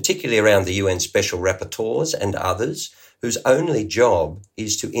 particularly around the UN Special Rapporteurs and others, whose only job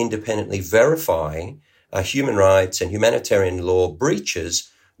is to independently verify human rights and humanitarian law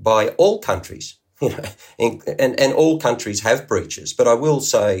breaches by all countries. And all countries have breaches. But I will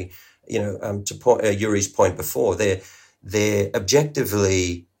say, to Yuri's point before, there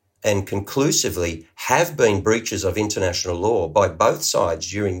objectively and conclusively have been breaches of international law by both sides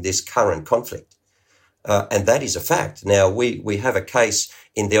during this current conflict. And that is a fact. Now, we have a case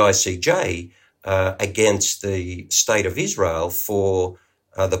in the ICJ against the State of Israel for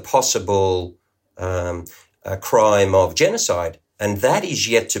the possible crime of genocide, and that is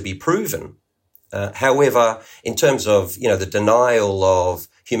yet to be proven. However, in terms of, the denial of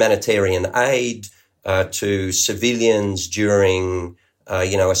humanitarian aid to civilians during,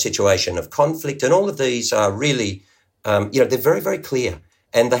 a situation of conflict, and all of these are really, they're very, very clear,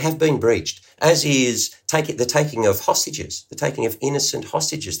 and they have been breached, as is the taking of hostages, the taking of innocent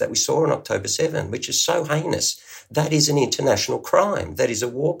hostages that we saw on October 7, which is so heinous. That is an international crime. That is a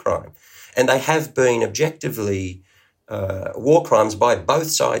war crime. And they have been objectively war crimes by both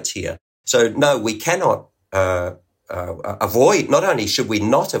sides here. So, no, we cannot avoid, not only should we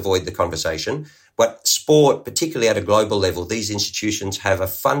not avoid the conversation, but sport, particularly at a global level, these institutions have a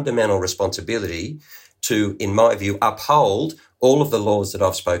fundamental responsibility to, in my view, uphold all of the laws that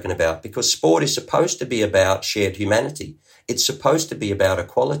I've spoken about, because sport is supposed to be about shared humanity. It's supposed to be about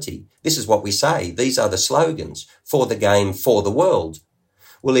equality. This is what we say. These are the slogans: for the game, for the world.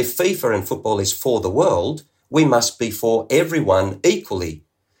 Well, if FIFA and football is for the world, we must be for everyone equally.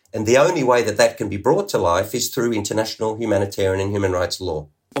 And the only way that can be brought to life is through international humanitarian and human rights law.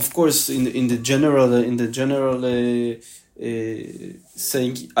 Of course, in the general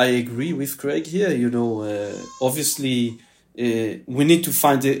saying, I agree with Craig here. Obviously, we need to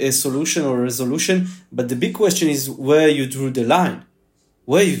find a solution or a resolution. But the big question is where you drew the line.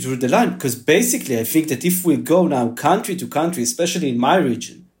 Because basically, I think that if we go now country to country, especially in my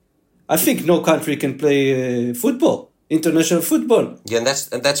region, I think no country can play football, international football. Yeah,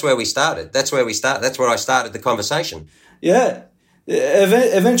 and that's where we started. That's where I started the conversation. Yeah.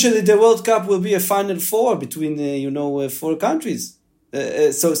 Eventually, the World Cup will be a Final Four between, four countries.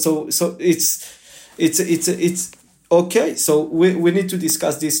 So it's okay. So we need to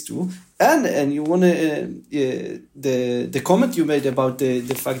discuss this too. And you want to the comment you made about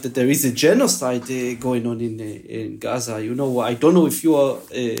the fact that there is a genocide going on in Gaza. I don't know if you are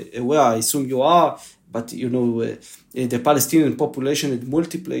aware. I assume you are, but the Palestinian population had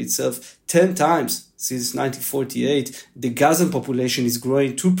multiplied itself 10 times since 1948. The Gazan population is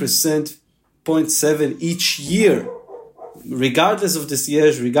growing 2.7% each year. Regardless of the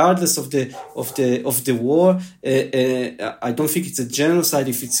siege, regardless of the war, I don't think it's a genocide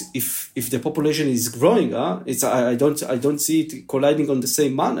if the population is growing. I don't see it colliding on the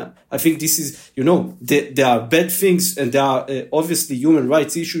same manner. I think this is there are bad things and there are obviously human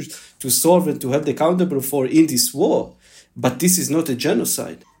rights issues to solve and to hold accountable for in this war, but this is not a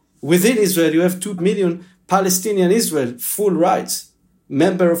genocide. Within Israel, you have 2 million Palestinian Israel, full rights.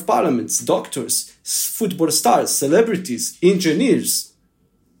 Member of parliaments, doctors, football stars, celebrities, engineers,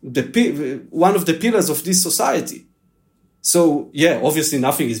 one of the pillars of this society. So, obviously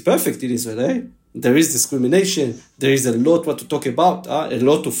nothing is perfect in Israel. There is discrimination. There is a lot what to talk about, a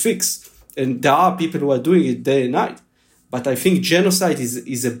lot to fix. And there are people who are doing it day and night. But I think genocide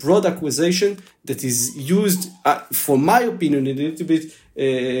is a broad accusation that is used, for my opinion, in a little bit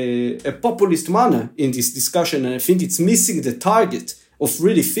a populist manner in this discussion. And I think it's missing the target of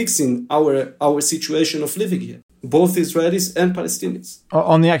really fixing our situation of living here, both Israelis and Palestinians.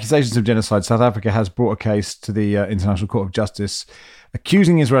 On the accusations of genocide, South Africa has brought a case to the International Court of Justice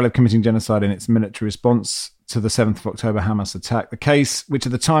accusing Israel of committing genocide in its military response to the 7th of October Hamas attack. The case, which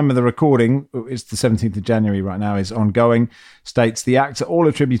at the time of the recording, it's the 17th of January right now, is ongoing, states the acts are all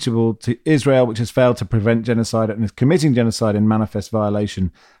attributable to Israel, which has failed to prevent genocide and is committing genocide in manifest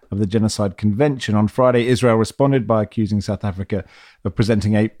violation of the Genocide Convention. On Friday, Israel responded by accusing South Africa of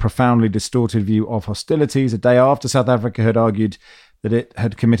presenting a profoundly distorted view of hostilities. A day after South Africa had argued that it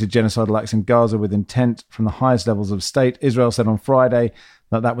had committed genocidal acts in Gaza with intent from the highest levels of state, Israel said on Friday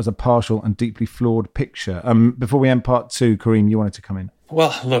that was a partial and deeply flawed picture. Before we end part two, Kareem, you wanted to come in.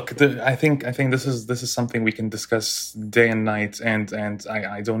 Well, look, I think this is something we can discuss day and night, and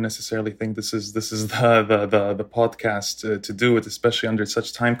I don't necessarily think this is the podcast to do it, especially under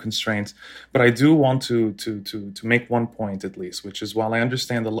such time constraints. But I do want to make one point at least, which is, while I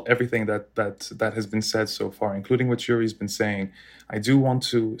understand everything that has been said so far, including what Yuri's been saying, I do want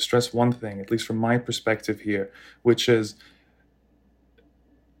to stress one thing, at least from my perspective here, which is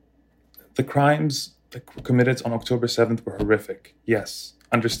the crimes committed on October 7th were horrific. Yes,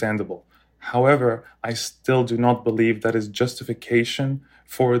 understandable. However, I still do not believe that is justification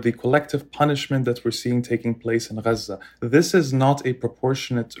for the collective punishment that we're seeing taking place in Gaza. This is not a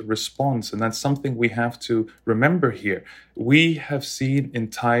proportionate response, and that's something we have to remember here. We have seen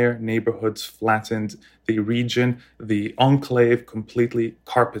entire neighborhoods flattened, the region, the enclave completely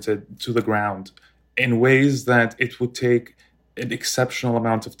carpeted to the ground in ways that it would take an exceptional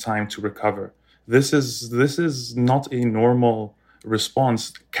amount of time to recover. This is not a normal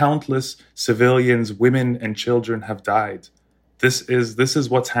response. Countless civilians, women and children have died. This is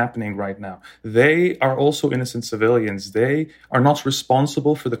what's happening right now. They are also innocent civilians. They are not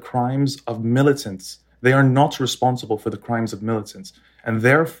responsible for the crimes of militants. They are not responsible for the crimes of militants. And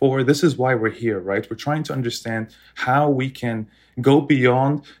therefore, this is why we're here, right? We're trying to understand how we can go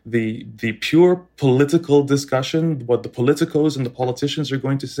beyond the pure political discussion, what the politicos and the politicians are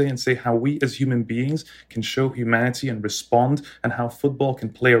going to say, and say how we as human beings can show humanity and respond, and how football can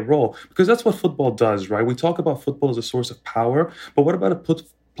play a role. Because that's what football does, right? We talk about football as a source of power, but what about a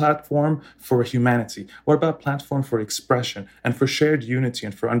platform for humanity? What about a platform for expression and for shared unity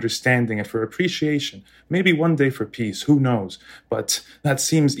and for understanding and for appreciation? Maybe one day for peace, who knows? But that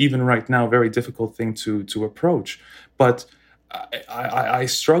seems even right now a very difficult thing to approach. But I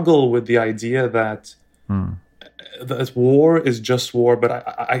struggle with the idea that that war is just war, but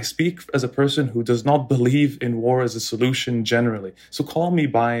I speak as a person who does not believe in war as a solution generally. So call me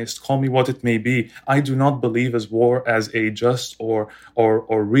biased, call me what it may be. I do not believe as war as a just or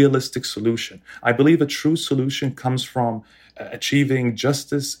realistic solution. I believe a true solution comes from achieving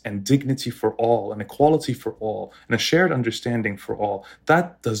justice and dignity for all, and equality for all, and a shared understanding for all.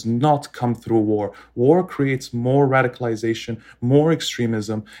 That does not come through war. War creates more radicalization, more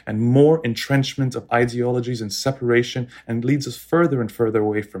extremism, and more entrenchment of ideologies and separation, and leads us further and further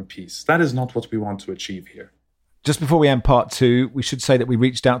away from peace. That is not what we want to achieve here. Just before we end part two, we should say that we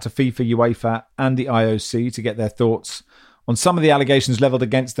reached out to FIFA, UEFA, and the IOC to get their thoughts on some of the allegations levelled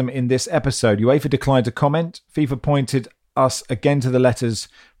against them in this episode. UEFA declined to comment. FIFA pointed us again to the letters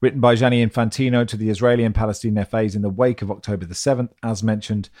written by Gianni Infantino to the Israeli and Palestinian FAs in the wake of October the 7th, as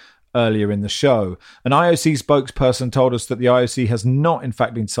mentioned earlier in the show. An IOC spokesperson told us that the IOC has not in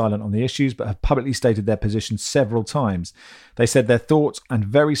fact been silent on the issues, but have publicly stated their position several times. They said their thoughts and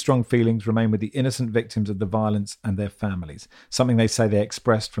very strong feelings remain with the innocent victims of the violence and their families, something they say they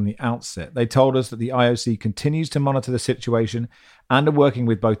expressed from the outset. They told us that the IOC continues to monitor the situation and are working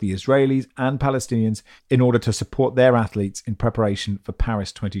with both the Israelis and Palestinians in order to support their athletes in preparation for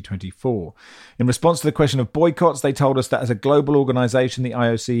Paris 2024. In response to the question of boycotts, they told us that as a global organisation, the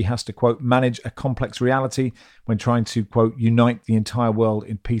IOC has to, quote, manage a complex reality when trying to, quote, unite the entire world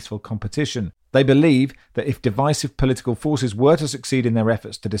in peaceful competition. They believe that if divisive political forces were to succeed in their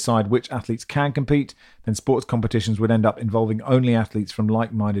efforts to decide which athletes can compete, then sports competitions would end up involving only athletes from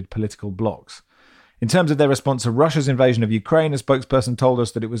like-minded political blocs. In terms of their response to Russia's invasion of Ukraine, a spokesperson told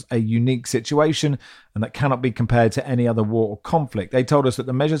us that it was a unique situation and that cannot be compared to any other war or conflict. They told us that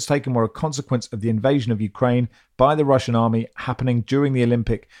the measures taken were a consequence of the invasion of Ukraine by the Russian army happening during the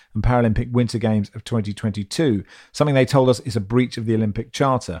Olympic and Paralympic Winter Games of 2022, something they told us is a breach of the Olympic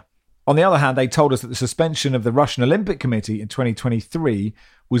Charter. On the other hand, they told us that the suspension of the Russian Olympic Committee in 2023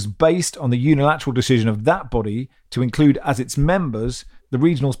 was based on the unilateral decision of that body to include as its members the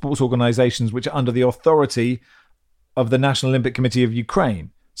regional sports organisations which are under the authority of the National Olympic Committee of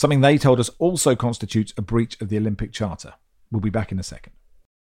Ukraine, something they told us also constitutes a breach of the Olympic Charter. We'll be back in a second.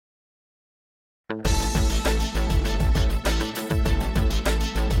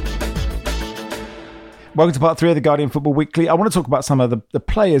 Welcome to part 3 of the Guardian Football Weekly. I want to talk about some of the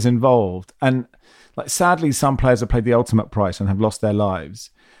players involved. And sadly, some players have paid the ultimate price and have lost their lives.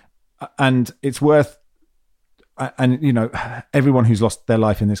 And it's worth... And, you know, everyone who's lost their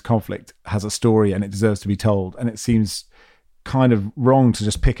life in this conflict has a story and it deserves to be told. And it seems kind of wrong to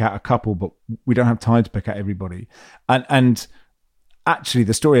just pick out a couple, but we don't have time to pick out everybody. And actually,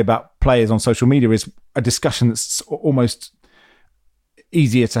 the story about players on social media is a discussion that's almost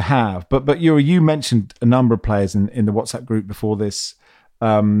easier to have. But you mentioned a number of players in the WhatsApp group before this.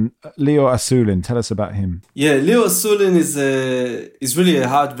 Leo Asulin, tell us about him. Yeah, Leo Asulin is really a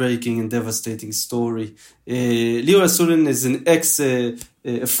heartbreaking and devastating story. Leo Asulin is an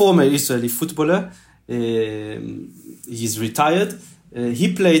former Israeli footballer. He's retired.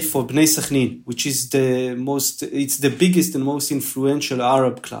 He played for Bnei Sakhnin, which is it's the biggest and most influential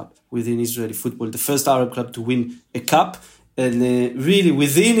Arab club within Israeli football, the first Arab club to win a cup. And really,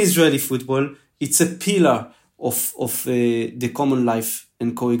 within Israeli football, it's a pillar of the common life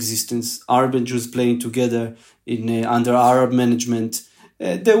and coexistence. Arab and Jews playing together under Arab management.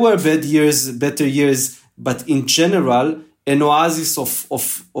 There were better years, but in general, an oasis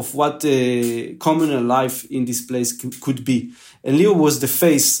of what communal life in this place could be. And Leo was the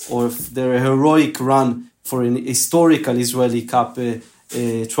face of their heroic run for an historical Israeli Cup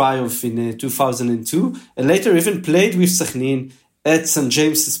triumph in 2002, and later even played with Sakhnin at St.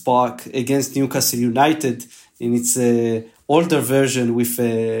 James's Park against Newcastle United in its older version with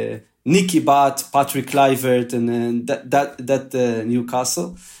Nicky Butt, Patrick Kluivert, and that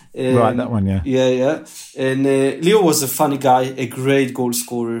Newcastle. Right, that one, yeah. Yeah. And Leo was a funny guy, a great goal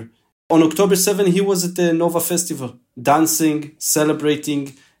scorer. On October 7, he was at the Nova Festival, dancing,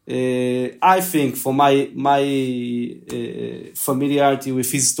 celebrating. I think for my familiarity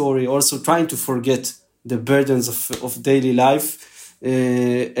with his story, also trying to forget the burdens of daily life.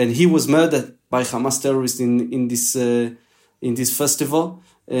 And he was murdered by Hamas terrorists in this festival,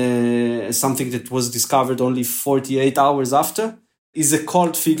 something that was discovered only 48 hours after. He's a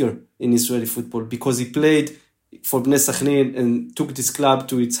cult figure in Israeli football because he played for Bnei Sakhnin and took this club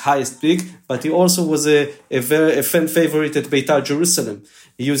to its highest peak, but he also was a fan favorite at Beitar Jerusalem.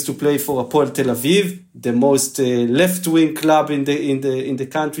 He used to play for Hapoel Tel Aviv, the most left-wing club in the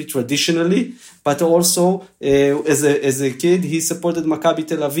country traditionally, but also as a kid he supported Maccabi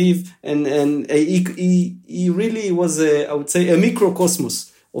Tel Aviv, and he really was I would say a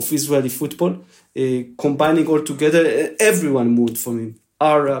microcosmos of Israeli football, combining all together. Everyone moved from him: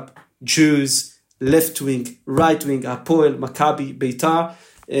 Arab, Jews, left-wing, right-wing, Hapoel, Maccabi, Beitar.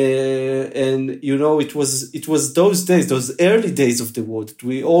 And, you know, it was those days, those early days of the war that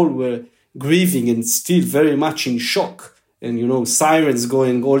we all were grieving and still very much in shock. And, you know, sirens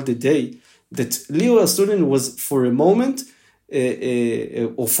going all the day. That Leo Asulin was, for a moment,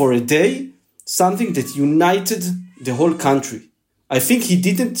 or for a day, something that united the whole country. I think he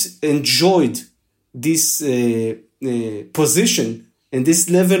didn't enjoy this position and this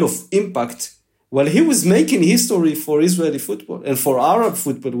level of impact while he was making history for Israeli football and for Arab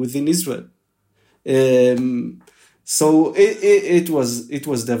football within Israel. So it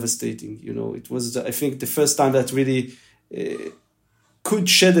was devastating. You know, it was, I think, the first time that really could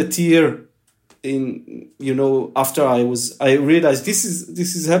shed a tear in, after I realized this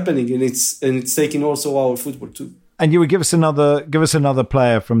is happening, and it's taking also our football too. And you would give us another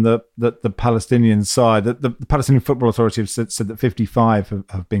player from the Palestinian side. The Palestinian Football Authority have said that 55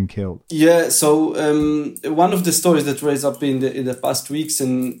 have been killed. Yeah. So one of the stories that raised up in the past weeks,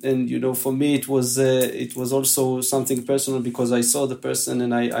 and for me it was also something personal, because I saw the person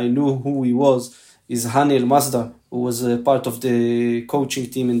and I knew who he was. Is Hani El Masdar, who was a part of the coaching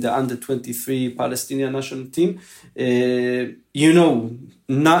team in the under-23 Palestinian national team.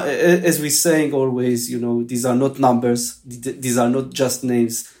 Not, as we're saying always, these are not numbers, these are not just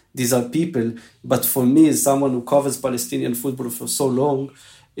names, these are people. But for me, as someone who covers Palestinian football for so long,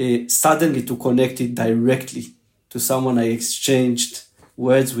 suddenly to connect it directly to someone I exchanged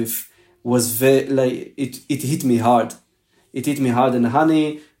words with was very, it hit me hard. It hit me hard, and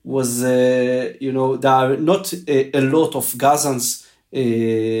Hani was, there are not a lot of Gazans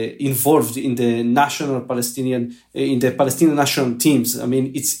involved in the national Palestinian, in the Palestinian national teams. I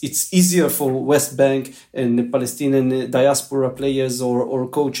mean, it's easier for West Bank and the Palestinian diaspora players or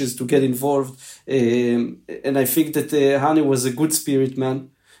coaches to get involved. And I think that Hani was a good spirit man,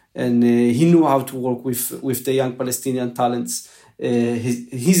 and he knew how to work with the young Palestinian talents.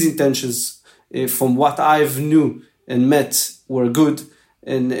 His intentions, from what I've knew and met, were good.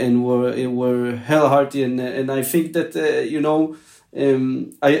 And were hell-hearty, and I think that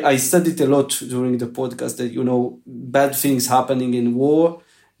I said it a lot during the podcast that bad things happening in war,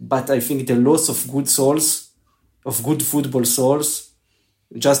 but I think the loss of good souls, of good football souls,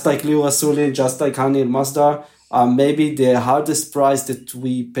 just like Leo Rasooli, just like Hani El Masdar, are maybe the hardest price that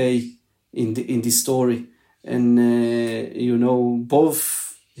we pay in this story. And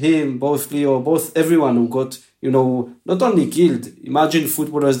both him, both Leo, both everyone who got not only killed. Imagine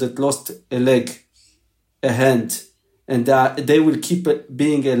footballers that lost a leg, a hand, and they will keep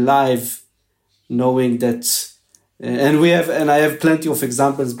being alive, knowing that. And I have plenty of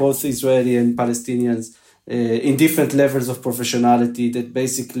examples, both Israeli and Palestinians, in different levels of professionality, that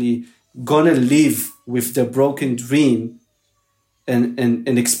basically gonna live with their broken dream, and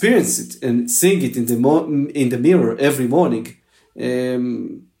experience it and sing it in the mirror every morning.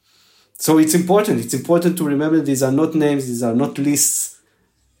 So it's important. It's important to remember these are not names, these are not lists,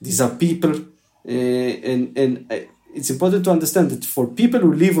 these are people. And it's important to understand that for people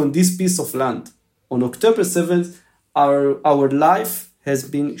who live on this piece of land, on October 7th, our life has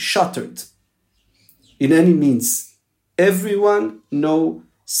been shattered in any means. Everyone know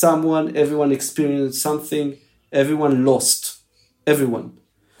someone, everyone experienced something, everyone lost. Everyone.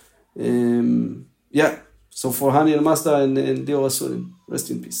 So for Hani El Masdar and Leo Rasooli, rest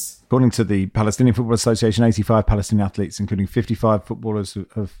in peace. According to the Palestinian Football Association, 85 Palestinian athletes, including 55 footballers,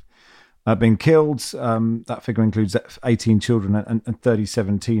 have been killed. That figure includes 18 children and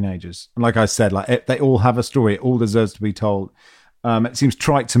 37 teenagers. And like I said, they all have a story. It all deserves to be told. It seems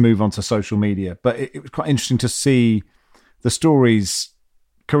trite to move on to social media, but it was quite interesting to see the stories.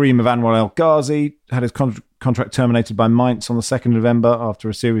 Kareem of Anwar El Ghazi had his contract terminated by Mainz on the 2nd of November after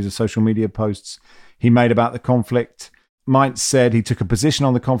a series of social media posts he made about the conflict. Mainz said he took a position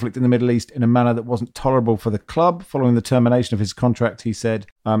on the conflict in the Middle East in a manner that wasn't tolerable for the club. Following the termination of his contract, he said,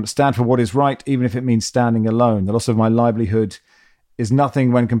 stand for what is right, even if it means standing alone. The loss of my livelihood is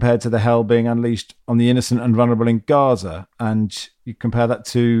nothing when compared to the hell being unleashed on the innocent and vulnerable in Gaza. And you compare that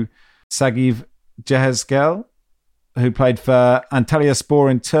to Sagiv Jehezkel, who played for Antalyaspor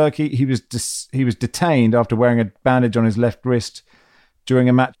in Turkey. He was detained after wearing a bandage on his left wrist during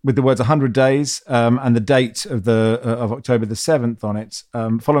a match with the words 100 days and the date of October the 7th on it.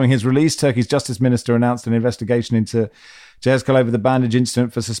 Following his release, Turkey's justice minister announced an investigation into Jehezkel over the bandage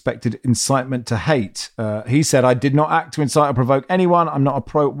incident for suspected incitement to hate. He said, "I did not act to incite or provoke anyone. I'm not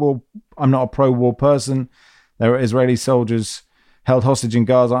a pro-war person. There are Israeli soldiers held hostage in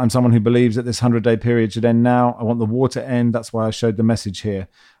Gaza. I'm someone who believes that this 100-day period should end now. I want the war to end. That's why I showed the message here."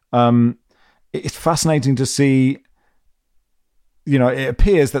 It's fascinating to see. It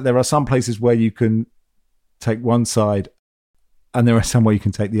appears that there are some places where you can take one side and there are some where you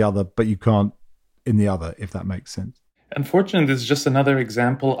can take the other, but you can't in the other, if that makes sense. Unfortunately, this is just another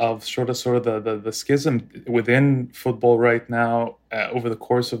example of sort of the schism within football right now over the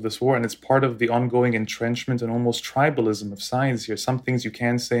course of this war. And it's part of the ongoing entrenchment and almost tribalism of sides here. Some things you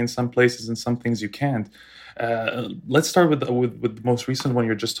can say in some places and some things you can't. Let's start with the most recent one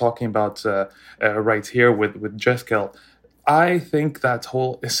you're just talking about right here with Jehezkel. I think that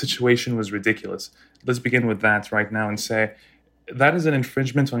whole situation was ridiculous. Let's begin with that right now and say, that is an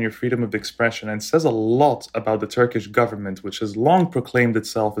infringement on your freedom of expression, and says a lot about the Turkish government, which has long proclaimed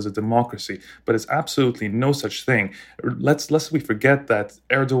itself as a democracy, but it's absolutely no such thing. Lest we forget that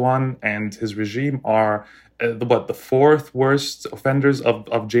Erdogan and his regime are the fourth worst offenders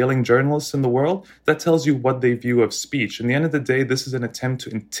of jailing journalists in the world. That tells you what they view of speech. In the end of the day, this is an attempt to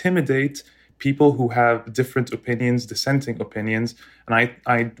intimidate people who have different opinions, dissenting opinions, and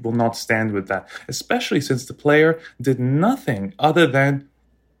I will not stand with that, especially since the player did nothing other than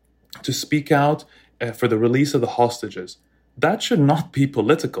to speak out for the release of the hostages. That should not be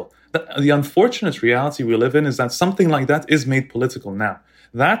political. The unfortunate reality we live in is that something like that is made political now.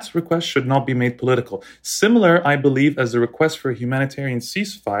 That request should not be made political. Similar, I believe, as the request for a humanitarian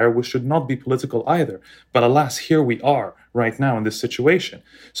ceasefire, which should not be political either. But alas, here we are right now in this situation.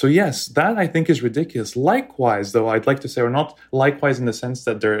 So yes, that I think is ridiculous. Likewise, though, I'd like to say, or not likewise in the sense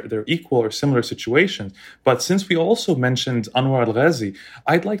that they're equal or similar situations, but since we also mentioned Anwar al-Ghazi,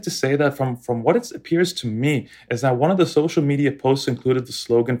 I'd like to say that from what it appears to me is that one of the social media posts included the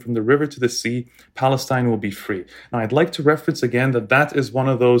slogan, "From the river to the sea, Palestine will be free." Now, I'd like to reference again that is one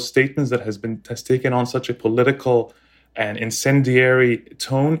of those statements that has taken on such a political and incendiary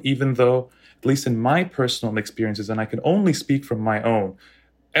tone, even though, at least in my personal experiences, and I can only speak from my own,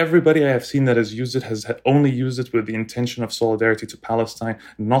 everybody I have seen that has used it has only used it with the intention of solidarity to Palestine,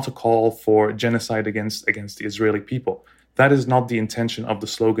 not a call for genocide against the Israeli people. That is not the intention of the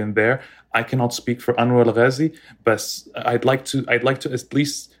slogan there. I cannot speak for Anwar al-Ghazi, but I'd like to at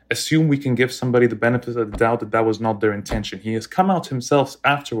least assume we can give somebody the benefit of the doubt that was not their intention. He has come out himself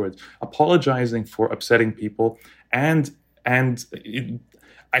afterwards, apologizing for upsetting people, and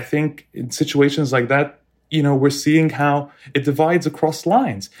I think in situations like that, we're seeing how it divides across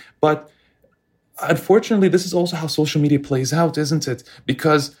lines. But unfortunately, this is also how social media plays out, isn't it?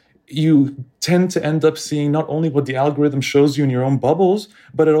 Because you tend to end up seeing not only what the algorithm shows you in your own bubbles,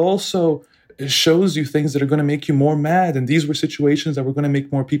 but it also shows you things that are going to make you more mad. And these were situations that were going to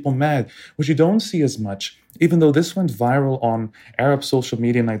make more people mad, which you don't see as much, even though this went viral on Arab social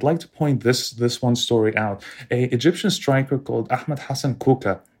media. And I'd like to point this one story out. An Egyptian striker called Ahmed Hassan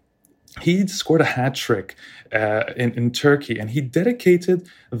Kuka, he scored a hat trick in Turkey, and he dedicated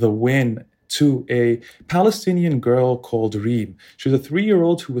the win to a Palestinian girl called Reem. She was a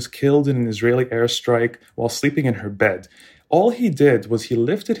 3-year-old who was killed in an Israeli airstrike while sleeping in her bed. All he did was he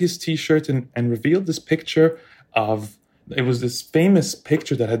lifted his T-shirt and revealed this picture of, it was this famous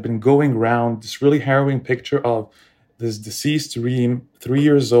picture that had been going around, this really harrowing picture of this deceased Reem, 3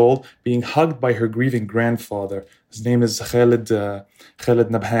 years old, being hugged by her grieving grandfather. His name is Khalid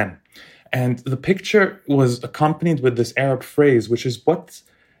Nabhan. And the picture was accompanied with this Arab phrase, which is what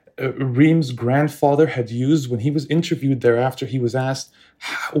Reem's grandfather had used when he was interviewed thereafter. He was asked,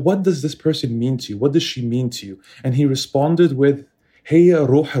 "What does this person mean to you? What does she mean to you?" And he responded with, "Heya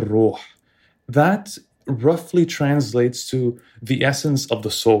ruh al-ruh." That roughly translates to the essence of the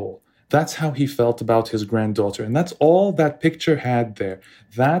soul. That's how he felt about his granddaughter. And that's all that picture had there.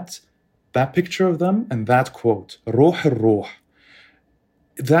 That picture of them and that quote, ruh al-ruh.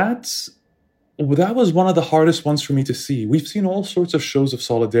 That was one of the hardest ones for me to see. We've seen all sorts of shows of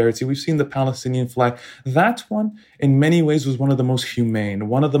solidarity. We've seen the Palestinian flag. That one, in many ways, was one of the most humane,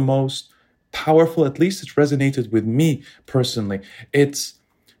 one of the most powerful. At least it resonated with me personally. It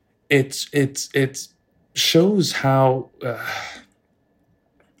shows how,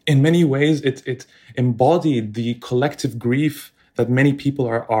 in many ways, it embodied the collective grief that many people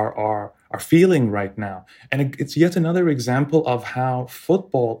are feeling right now. And it's yet another example of how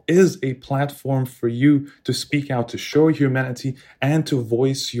football is a platform for you to speak out, to show humanity, and to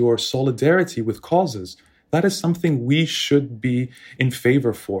voice your solidarity with causes. That is something we should be in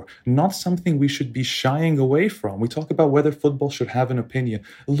favor for, not something we should be shying away from. We talk about whether football should have an opinion.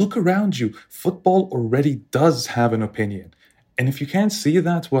 Look around you. Football already does have an opinion. And if you can't see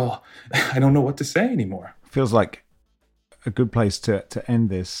that, well, I don't know what to say anymore. Feels like a good place to end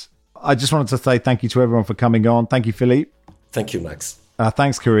this. I just wanted to say thank you to everyone for coming on. Thank you, Philippe. Thank you, Max.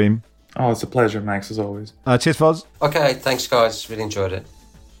 Thanks, Kareem. Oh, it's a pleasure, Max, as always. Cheers, Foz. Okay, thanks, guys. Really enjoyed it.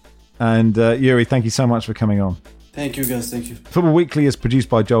 And Yuri, thank you so much for coming on. Thank you, guys. Thank you. Football Weekly is produced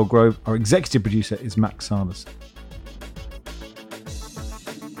by Joel Grove. Our executive producer is Max Sanders.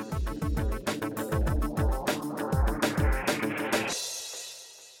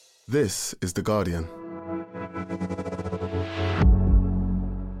 This is The Guardian.